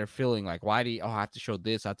 that they're feeling like why do you, I have to show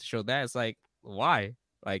this, I have to show that. It's like why?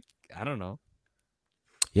 Like I don't know.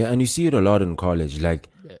 Yeah, and you see it a lot in college. Like,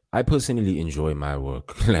 Yeah. I personally enjoy my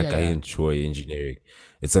work. Yeah. Like, I Yeah. enjoy engineering.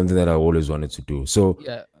 It's something that I always wanted to do. So,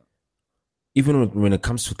 Yeah. even when it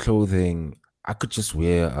comes to clothing, I could just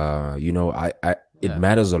wear, it Yeah.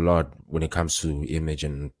 matters a lot when it comes to image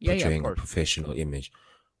and Yeah. Yeah. Of portraying a course. professional image.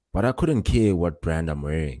 But I couldn't care what brand I'm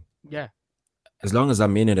wearing. Yeah. As long as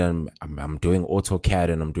I'm in it and I'm doing AutoCAD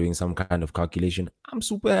and I'm doing some kind of calculation, I'm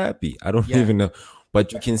super happy. I don't Yeah. even know.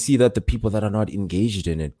 But you can see that the people that are not engaged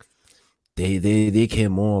in it, they care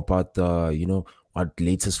more about the what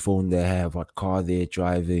latest phone they have, what car they're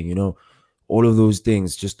driving, all of those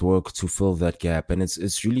things just work to fill that gap. And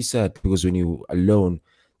it's really sad because when you alone,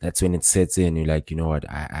 that's when it sets in. You're like, you know what,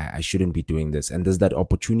 I shouldn't be doing this. And there's that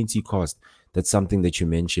opportunity cost. That's something that you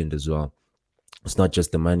mentioned as well. It's not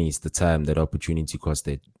just the money, it's the time, that opportunity cost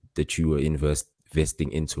that you were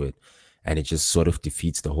investing into it. And it just sort of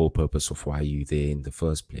defeats the whole purpose of why you're there in the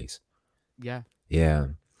first place. Yeah. Yeah.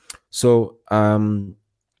 So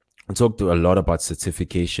I talked a lot about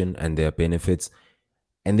certification and their benefits.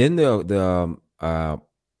 And then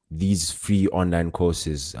these free online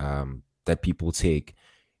courses that people take.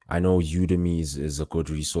 I know Udemy is a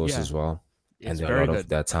good resource Yeah. as well. And It's very good.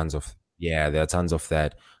 there are tons of there are tons of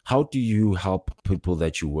that. How do you help people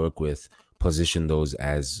that you work with position those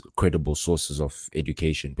as credible sources of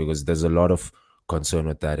education? Because there's a lot of concern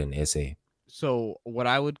with that in SA. So what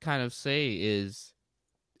I would kind of say is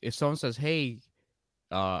if someone says, "Hey,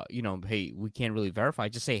 hey, we can't really verify,"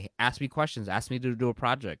 just say, "Ask me questions, ask me to do a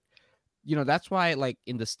project." That's why like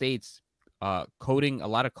in the States, coding a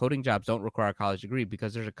lot of coding jobs don't require a college degree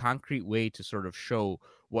because there's a concrete way to sort of show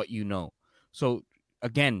what you know. So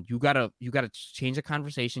again, you gotta change the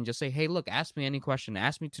conversation. Just say, "Hey, look, ask me any question.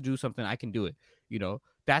 Ask me to do something. I can do it."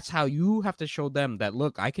 That's how you have to show them that,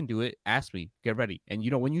 look, I can do it. Ask me. Get ready. And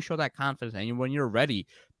when you show that confidence and when you're ready,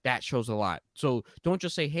 that shows a lot. So don't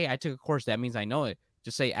just say, "Hey, I took a course. That means I know it."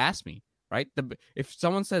 Just say, "Ask me." Right? If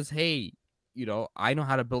someone says, "Hey, I know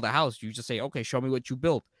how to build a house," you just say, "Okay, show me what you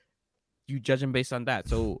built." You judge them based on that.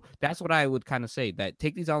 So that's what I would kind of say, that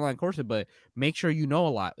take these online courses, but make sure you know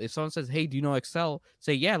a lot. If someone says, "Hey, do you know Excel?"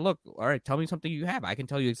 Say, "Yeah, look, all right, tell me something you have. I can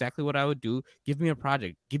tell you exactly what I would do. Give me a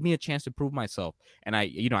project. Give me a chance to prove myself. And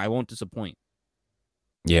I won't disappoint."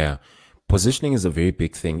 Yeah. Positioning is a very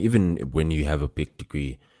big thing, even when you have a big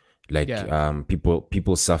degree. Like Yeah.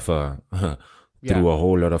 people suffer Yeah. through a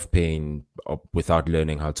whole lot of pain without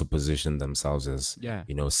learning how to position themselves as, Yeah.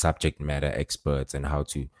 subject matter experts, and how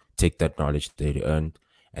to take that knowledge they earned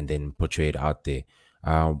and then portray it out there.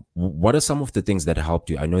 What are some of the things that helped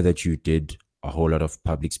you? I know that you did a whole lot of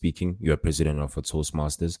public speaking. You're president of a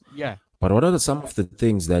Toastmasters. Yeah. But what are some of the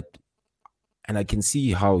things that, and I can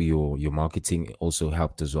see how your marketing also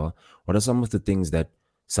helped as well. What are some of the things that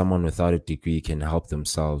someone without a degree can help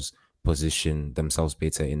themselves position themselves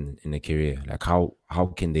better in a career? Like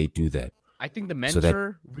how can they do that? I think the So that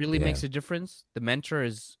mentor really yeah, makes a difference. The mentor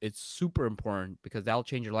it's super important because that'll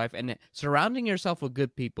change your life. And surrounding yourself with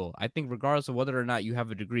good people. I think regardless of whether or not you have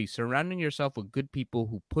a degree, surrounding yourself with good people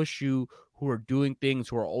who push you, who are doing things,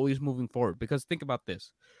 who are always moving forward. Because think about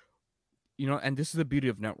this, and this is the beauty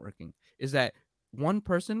of networking, is that one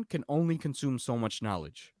person can only consume so much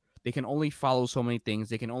knowledge. They can only follow so many things.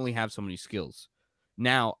 They can only have so many skills.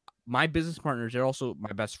 Now, my business partners, they're also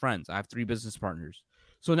my best friends. I have 3 business partners.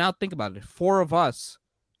 So now think about it. 4 of us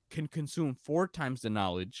can consume 4 times the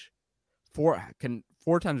knowledge.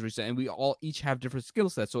 4 times recent, and we all each have different skill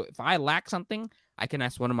sets. So if I lack something, I can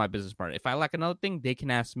ask one of my business partners. If I lack another thing, they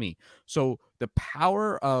can ask me. So the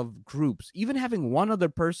power of groups, even having one other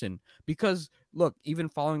person, because look, even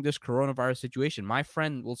following this coronavirus situation, my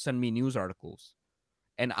friend will send me news articles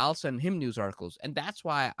and I'll send him news articles. And that's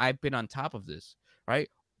why I've been on top of this, right?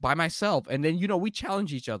 By myself. And then, we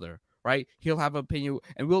challenge each other, right? He'll have an opinion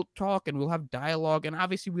and we'll talk and we'll have dialogue. And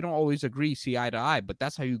obviously, we don't always agree, see eye to eye, but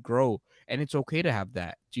that's how you grow. And it's okay to have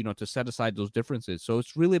that, to set aside those differences. So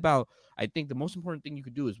it's really about, I think the most important thing you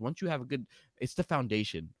could do is once you have it's the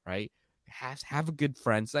foundation, right? Have a good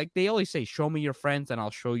friends. Like they always say, show me your friends and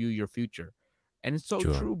I'll show you your future. And it's so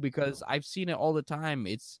Sure. true because I've seen it all the time.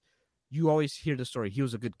 You always hear the story. He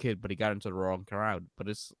was a good kid, but he got into the wrong crowd. But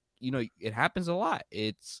it's, it happens a lot.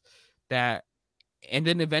 It's that, and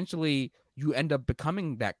then eventually you end up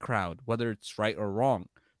becoming that crowd, whether it's right or wrong,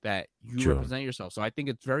 that you Sure. represent yourself. So I think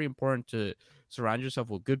it's very important to surround yourself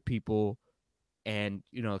with good people and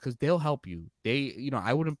because they'll help you.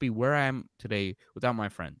 I wouldn't be where I am today without my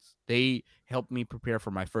friends. They helped me prepare for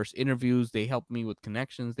my first interviews. They helped me with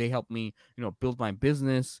connections. They helped me build my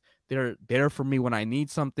business. They're there for me when I need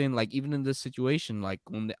something, like even in this situation, like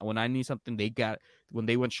when I need something, when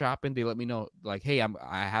they went shopping, they let me know, like, hey,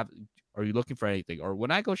 are you looking for anything? Or when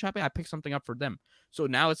I go shopping, I pick something up for them. So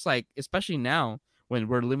now it's like, especially now when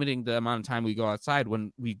we're limiting the amount of time we go outside,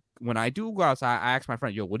 when I do go outside, I ask my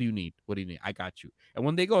friend, yo, what do you need? What do you need? I got you. And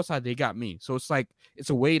when they go outside, they got me. So it's like, it's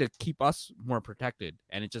a way to keep us more protected,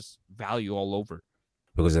 and it just value all over.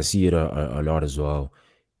 Because I see it a lot as well.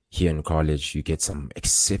 Here in college, you get some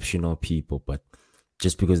exceptional people, but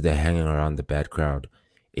just because they're hanging around the bad crowd,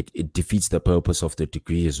 it defeats the purpose of the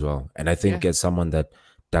degree as well. And I think Yeah. as someone that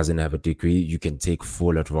doesn't have a degree, you can take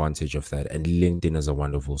full advantage of that. And LinkedIn is a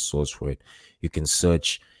wonderful source for it. You can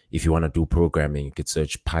search, if you want to do programming, you could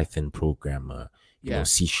search Python programmer, Yeah.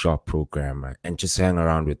 C# programmer, and just hang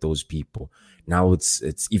around with those people. Now it's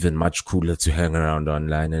even much cooler to hang around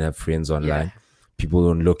online and have friends online. Yeah. People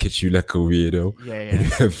don't look at you like a weirdo. Yeah. And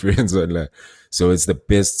you have friends online. So it's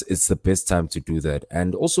the best time to do that.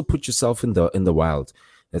 And also put yourself in the wild.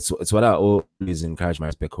 It's what I always encourage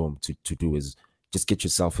my back home to do, is just get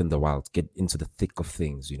yourself in the wild, get into the thick of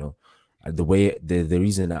things, And the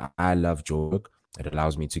reason I love Joburg, it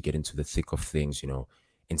allows me to get into the thick of things,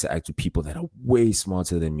 interact with people that are way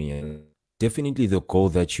smarter than me. And definitely the goal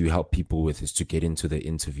that you help people with is to get into the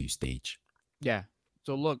interview stage. Yeah.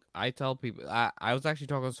 So look, I tell people, I was actually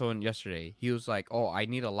talking to someone yesterday. He was like, oh, I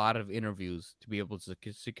need a lot of interviews to be able to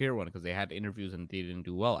secure one, because they had interviews and they didn't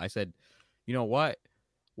do well. I said, you know what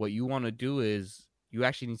you want to do is you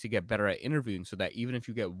actually need to get better at interviewing, so that even if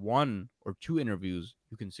you get 1 or 2 interviews,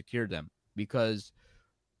 you can secure them. Because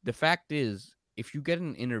the fact is, if you get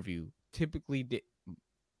an interview, typically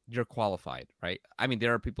you're qualified, right? I mean,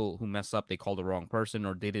 there are people who mess up, they call the wrong person,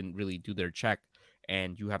 or they didn't really do their check,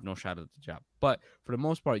 and you have no shot at the job. But for the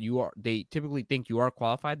most part, they typically think you are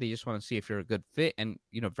qualified. They just want to see if you're a good fit and,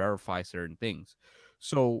 verify certain things.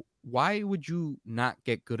 So why would you not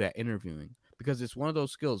get good at interviewing? Because it's one of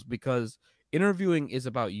those skills, because interviewing is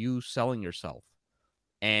about you selling yourself.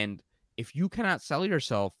 And if you cannot sell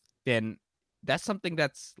yourself, then that's something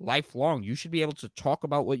that's lifelong. You should be able to talk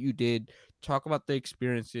about what you did, talk about the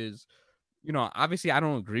experiences. Obviously I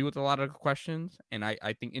don't agree with a lot of questions, and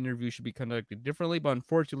I think interviews should be conducted differently, but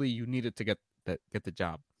unfortunately you need it to get the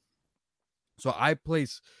job. So I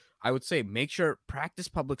would say, make sure practice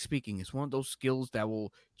public speaking. Is one of those skills that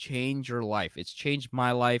will change your life. It's changed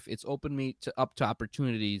my life. It's opened me up to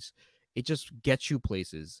opportunities. It just gets you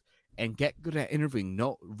places. And get good at interviewing.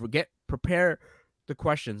 Prepare the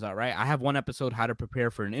questions. All right. I have one episode, how to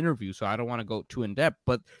prepare for an interview, so I don't want to go too in depth.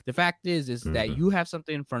 But the fact is that you have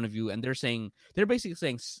something in front of you, and they're basically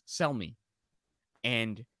saying, sell me.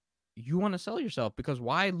 And you want to sell yourself, because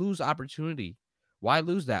why lose opportunity? Why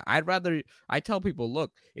lose that? I tell people,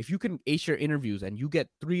 look, if you can ace your interviews and you get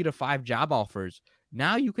 3 to 5 job offers,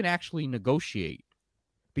 now you can actually negotiate.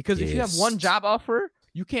 Because if you have one job offer,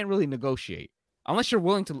 you can't really negotiate unless you're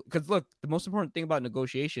willing to. Because look, the most important thing about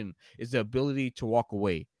negotiation is the ability to walk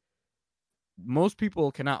away. Most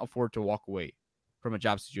people cannot afford to walk away from a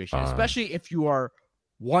job situation, especially if you are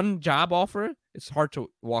one job offer. It's hard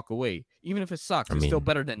to walk away. Even if it sucks, it's still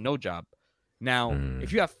better than no job. Now,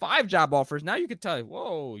 if you have 5 job offers, now you can tell,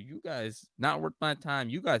 whoa, you guys not worth my time.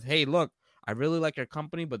 You guys, hey, look, I really like your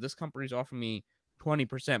company, but this company's offering me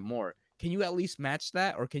 20% more. Can you at least match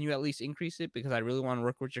that, or can you at least increase it, because I really want to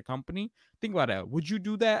work with your company? Think about it. Would you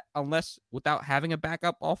do that without having a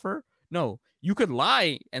backup offer? No. You could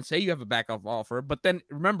lie and say you have a backup offer, but then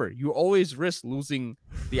remember, you always risk losing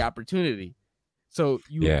the opportunity. So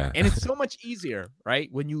you Yeah. and it's so much easier, right?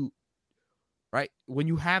 When you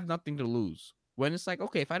have nothing to lose. When it's like,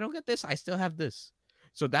 okay, if I don't get this, I still have this.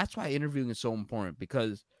 So that's why interviewing is so important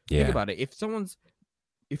because think Yeah. about it.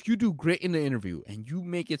 If you do great in the interview and you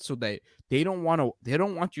make it so that they don't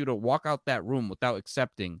want you to walk out that room without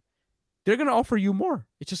accepting, they're going to offer you more.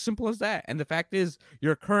 It's just simple as that. And the fact is,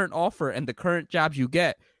 your current offer and the current jobs you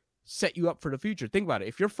get set you up for the future. Think about it.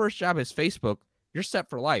 If your first job is Facebook, you're set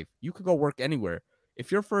for life. You could go work anywhere.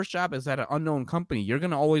 If your first job is at an unknown company, you're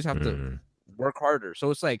going to always have to Mm. work harder.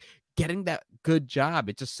 So it's like getting that good job,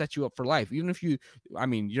 it just sets you up for life. Even if you're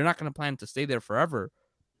not going to plan to stay there forever,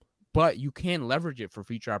 but you can leverage it for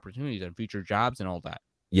future opportunities and future jobs and all that.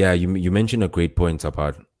 Yeah, you mentioned a great point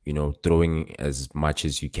about, throwing as much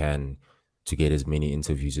as you can to get as many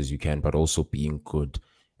interviews as you can, but also being good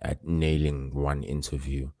at nailing one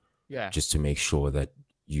interview Yeah. just to make sure that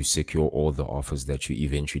you secure all the offers that you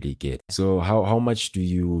eventually get. So how much do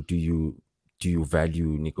you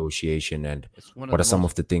value negotiation, and It's one of what the are some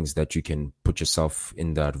most of the things that you can put yourself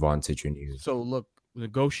in the advantage when you So look,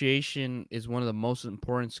 negotiation is one of the most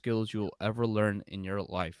important skills you'll ever learn in your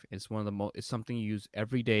life. It's one of the most. It's something you use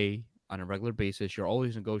every day on a regular basis. You're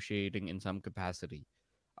always negotiating in some capacity.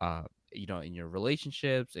 In your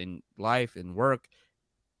relationships, in life, in work,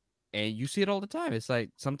 and you see it all the time. It's like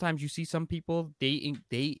sometimes you see some people they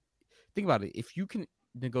think about it. If you can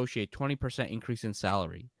negotiate 20% increase in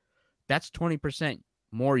salary, that's 20%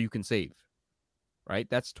 more you can save, right?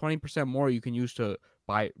 That's 20% more you can use to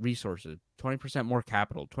buy resources, 20% more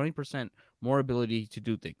capital, 20% more ability to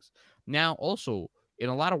do things. Now, also, in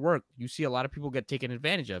a lot of work, you see a lot of people get taken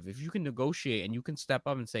advantage of. If you can negotiate and you can step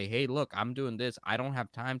up and say, hey, look, I'm doing this, I don't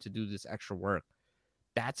have time to do this extra work.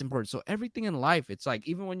 That's important. So, everything in life, it's like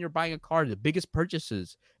even when you're buying a car, the biggest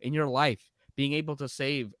purchases in your life, being able to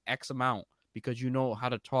save X amount because you know how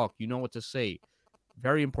to talk, you know what to say,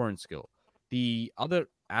 very important skill. The other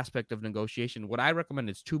aspect of negotiation, what I recommend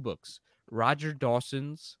is two books. Roger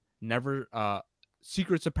Dawson's Never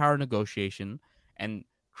Secrets of Power Negotiation and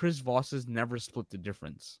Chris Voss's Never Split the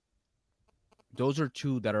Difference. Those are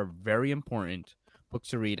two that are very important books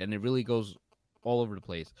to read, and it really goes all over the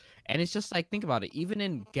place. And it's just like think about it. Even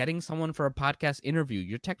in getting someone for a podcast interview,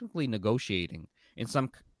 you're technically negotiating in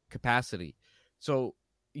some capacity. So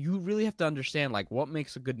you really have to understand like what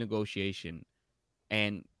makes a good negotiation,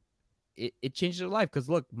 and it changed their life. Because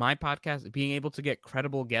look, my podcast, being able to get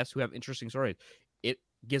credible guests who have interesting stories, it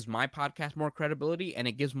gives my podcast more credibility and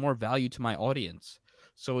it gives more value to my audience.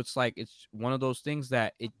 So it's like it's one of those things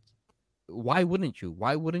that it. Why wouldn't you?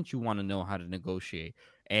 Why wouldn't you want to know how to negotiate?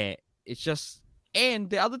 And it's just. And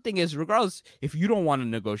the other thing is, regardless, if you don't want to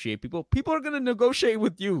negotiate, people are gonna negotiate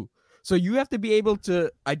with you. So you have to be able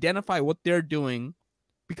to identify what they're doing,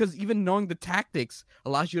 because even knowing the tactics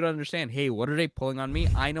allows you to understand, hey, what are they pulling on me?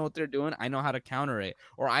 I know what they're doing. I know how to counter it,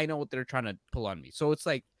 or I know what they're trying to pull on me. So it's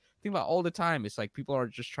like, think about all the time. It's like people are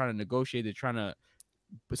just trying to negotiate. They're trying to,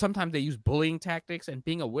 but sometimes they use bullying tactics, and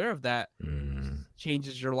being aware of that mm,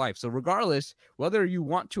 changes your life. So regardless, whether you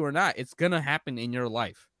want to or not, it's gonna happen in your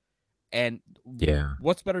life. And yeah.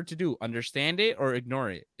 what's better to do? Understand it or ignore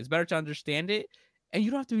it? It's better to understand it, and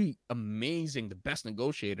you don't have to be amazing, the best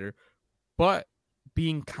negotiator, but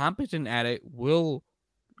being competent at it will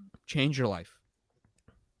change your life.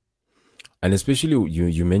 And especially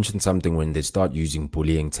you mentioned something when they start using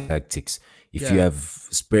bullying tactics. If you Yeah, have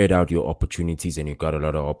spread out your opportunities and you got a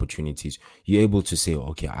lot of opportunities, you're able to say,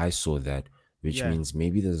 okay, I saw that, which yeah, means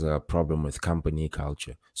maybe there's a problem with company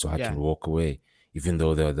culture. So I yeah, can walk away. Even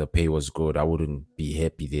though the pay was good, I wouldn't be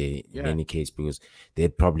happy there in yeah. any case because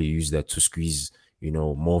they'd probably use that to squeeze,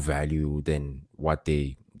 more value than what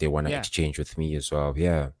they want to Yeah. exchange with me as well.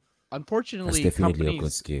 Yeah, that's Unfortunately, definitely a good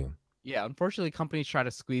companies skill. yeah, unfortunately companies try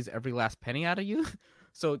to squeeze every last penny out of you.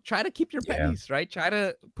 So try to keep your Yeah. pennies, right? Try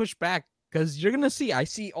to push back, because you're going to see, I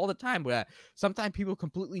see all the time where sometimes people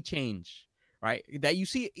completely change, right? That you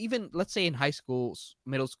see even let's say in high school,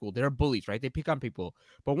 middle school, they're bullies, right? They pick on people.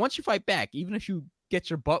 But once you fight back, even if you get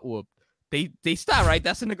your butt whooped, they stop, right?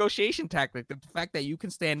 That's a negotiation tactic. The fact that you can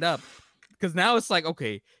stand up, because now it's like,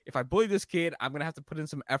 okay, if I bully this kid, I'm gonna have to put in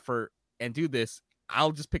some effort and do this.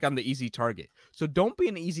 I'll just pick on the easy target. So don't be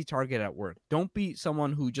an easy target at work. Don't be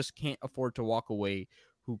someone who just can't afford to walk away,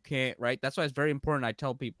 who can't, right? That's why it's very important. I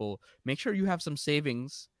tell people, make sure you have some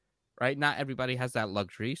savings, right? Not everybody has that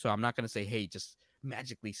luxury. So I'm not going to say, hey, just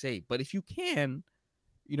magically save. But if you can,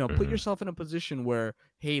 put Mhm. yourself in a position where,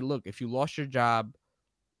 hey, look, if you lost your job,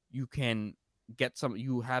 you can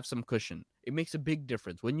you have some cushion. It makes a big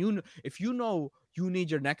difference when if you know you need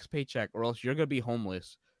your next paycheck or else you're gonna be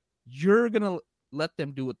homeless. You're gonna let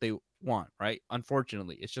them do what they want, right?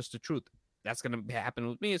 Unfortunately, it's just the truth. that's gonna happen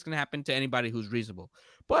with me. It's gonna happen to anybody who's reasonable.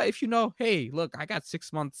 But if you know, hey, look, I got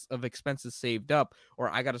 6 months of expenses saved up, or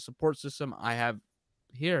I got a support system I have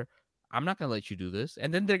here, I'm not gonna let you do this.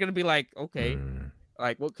 And then they're gonna be like, okay, Mm.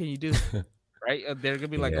 like what can you do? Right? They're gonna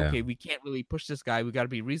be like, Yeah. okay, we can't really push this guy. We got to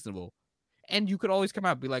be reasonable. And you could always come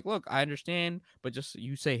out and be like, look, I understand, but just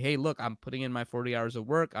you say, hey, look, I'm putting in my 40 hours of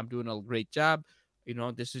work. I'm doing a great job.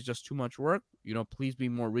 This is just too much work. Please be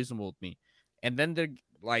more reasonable with me. And then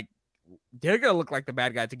like, they're gonna look like the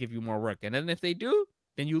bad guy to give you more work. And then if they do,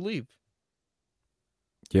 then you leave.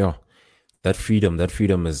 Yeah. That freedom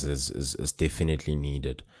is definitely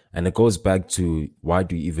needed. And it goes back to, why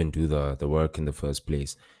do you even do the work in the first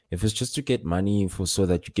place? If it's just to get money for, so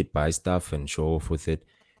that you get buy stuff and show off with it,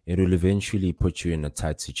 it will eventually put you in a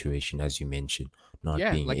tight situation, as you mentioned, not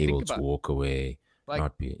Yeah, being like able to walk away, like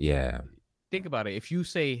not be, yeah, think about it. If you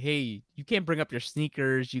say, "Hey, you can't bring up your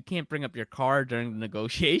sneakers, you can't bring up your car during the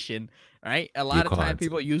negotiation," right? A you lot of time can't.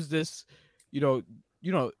 people use this. You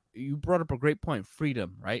brought up a great point.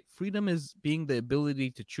 Freedom, right? Freedom is being the ability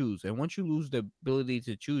to choose, and once you lose the ability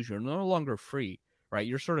to choose, you're no longer free, right?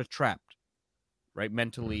 You're sort of trapped, right?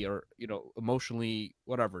 Mentally or emotionally,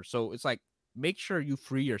 whatever. So it's like make sure you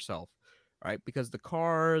free yourself, right? Because the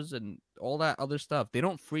cars and all that other stuff, they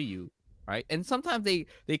don't free you, right? And sometimes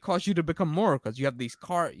they cause you to become more because you have these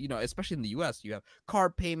especially in the US, you have car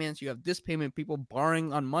payments, you have this payment, people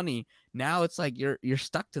borrowing on money. Now it's like you're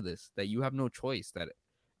stuck to this, that you have no choice, that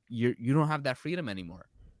you don't have that freedom anymore.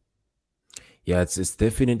 Yeah, it's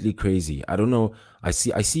definitely crazy. I don't know. I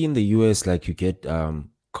see in the US, like, you get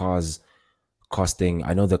cars costing.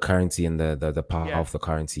 I know the currency and the power Yeah. of the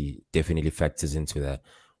currency definitely factors into that.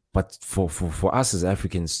 But for us as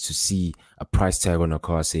Africans to see a price tag on a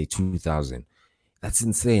car, say 2,000, that's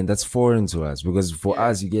insane. That's foreign to us, because for Yeah.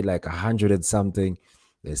 us, you get like 100 and something.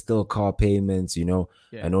 There's still car payments, Yeah.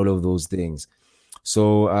 and all of those things.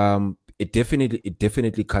 So it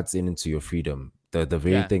definitely cuts into your freedom. The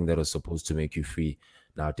very Yeah. thing that was supposed to make you free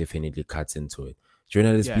now definitely cuts into it.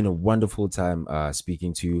 Jonah, it's Yeah. been a wonderful time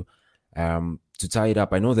speaking to you. To tie it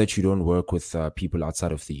up, I know that you don't work with people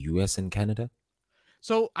outside of the US and Canada.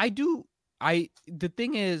 So I do. The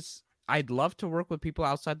thing is, I'd love to work with people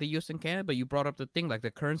outside the U.S. and Canada, but you brought up the thing like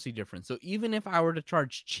the currency difference. So even if I were to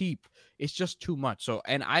charge cheap, it's just too much. So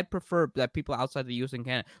and I prefer that people outside the U.S. and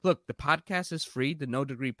Canada. Look, the podcast is free, the No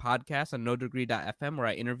Degree podcast on nodegree.fm, where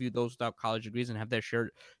I interview those without college degrees and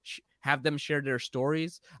have them share their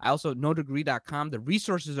stories. I also nodegree.com. The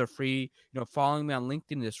resources are free. Following me on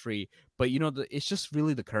LinkedIn is free. But it's just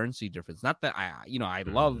really the currency difference. Not that I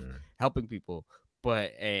love Mm. helping people,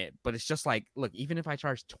 but it's just like, look, even if I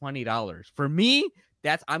charge $20 for me,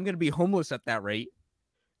 I'm gonna be homeless at that rate,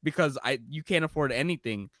 because you can't afford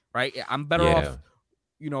anything, right? I'm better Yeah.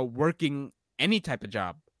 off, working any type of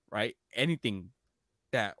job, right? Anything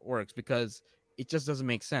that works, because it just doesn't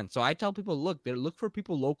make sense. So I tell people, look for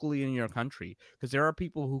people locally in your country, because there are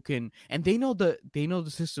people who can, and they know the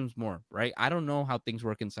systems more, right? I don't know how things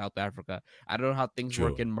work in South Africa. I don't know how things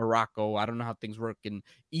work True. in Morocco. I don't know how things work in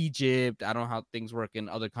Egypt. I don't know how things work in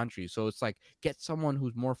other countries. So it's like, get someone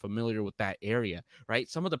who's more familiar with that area, right?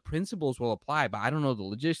 Some of the principles will apply, but I don't know the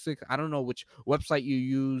logistics. I don't know which website you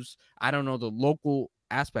use. I don't know the local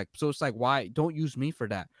aspect. So it's like, why don't use me for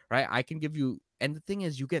that, right? I can give you. And the thing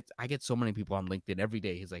is, I get so many people on LinkedIn every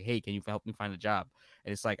day. He's like, hey, can you help me find a job?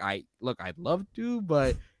 And it's like, I'd love to,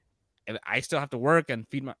 but I still have to work and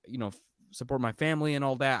feed support my family and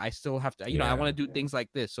all that. I still have to, I Yeah. want to do things like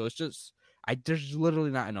this. So it's just, there's literally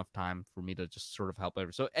not enough time for me to just sort of help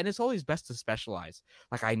everyone. So, and it's always best to specialize.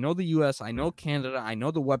 Like, I know the US, I know Canada, I know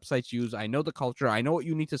the websites used, I know the culture, I know what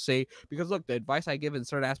you need to say. Because look, the advice I give in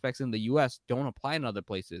certain aspects in the US don't apply in other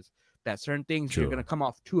places. That certain things you're True. gonna come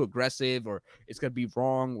off too aggressive, or it's gonna be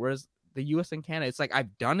wrong. Whereas the US and Canada, it's like,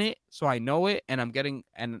 I've done it, so I know it, and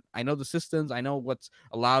and I know the systems, I know what's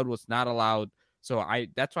allowed, what's not allowed. So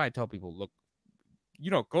that's why I tell people, look,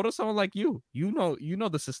 go to someone like you. You know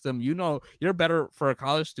the system. You're better for a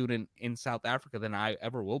college student in South Africa than I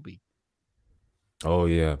ever will be. Oh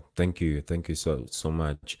yeah. Thank you so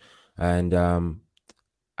much. And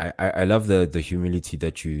I love the humility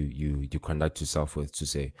that you conduct yourself with, to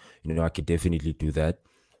say, I could definitely do that.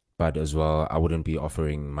 But as well, I wouldn't be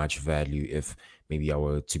offering much value if maybe I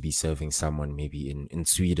were to be serving someone maybe in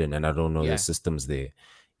Sweden, and I don't know the Yeah. systems there.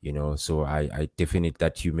 So I definitely,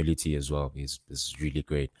 that humility as well is really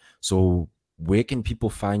great. So where can people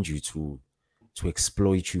find you to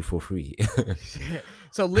exploit you for free?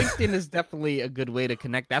 So LinkedIn is definitely a good way to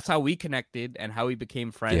connect. That's how we connected and how we became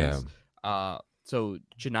Yeah. friends. So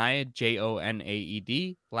Junaid,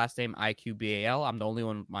 Jonaed, last name Iqbal. I'm the only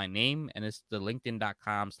one with my name, and it's the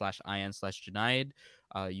linkedin.com/in/Junaid.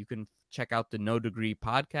 You can check out the No Degree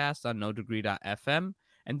podcast on nodegree.fm.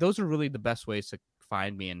 And those are really the best ways to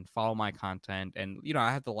find me and follow my content. And,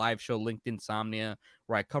 I have the live show Linked Insomnia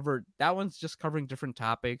where I cover, that one's just covering different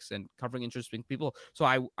topics and covering interesting people. So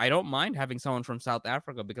I don't mind having someone from South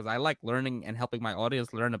Africa because I like learning and helping my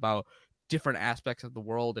audience learn about different aspects of the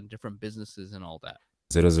world and different businesses and all that.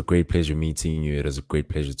 It was a great pleasure meeting you. It was a great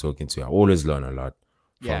pleasure talking to you. I always learn a lot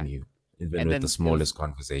from you, even with the smallest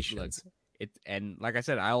conversations. And like I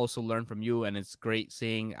said, I also learn from you, and it's great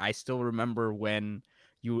seeing. I still remember when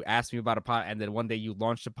you asked me about a pod, and then one day you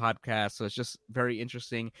launched a podcast. So it's just very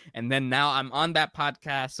interesting. And then now I'm on that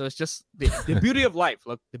podcast. So it's just the beauty of life.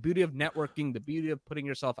 Look, the beauty of networking, the beauty of putting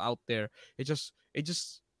yourself out there. It just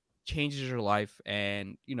changes your life.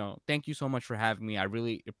 And thank you so much for having me. I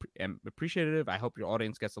really am appreciative. I hope your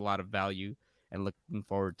audience gets a lot of value, and looking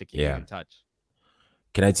forward to keeping in touch.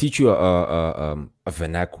 Can I teach you a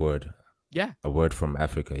vernac word? Yeah. A word from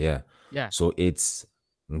Africa. Yeah. Yeah. So it's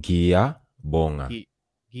Ngia Bonga.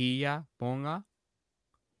 Ngia Bonga?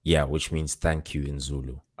 Yeah, which means thank you in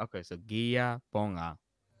Zulu. Okay, so Ngia Bonga.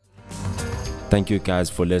 Thank you guys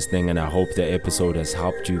for listening, and I hope the episode has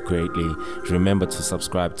helped you greatly. Remember to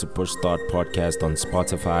subscribe to Push Start Podcast on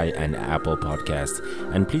Spotify and Apple Podcasts.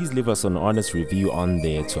 And please leave us an honest review on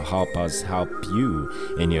there to help us help you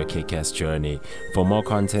in your kick-ass journey. For more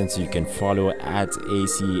content, you can follow at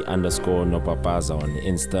AC_Nopapaza on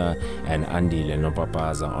Insta and Andile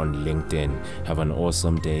Nopapaza on LinkedIn. Have an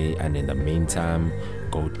awesome day, and in the meantime,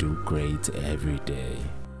 go do great every day.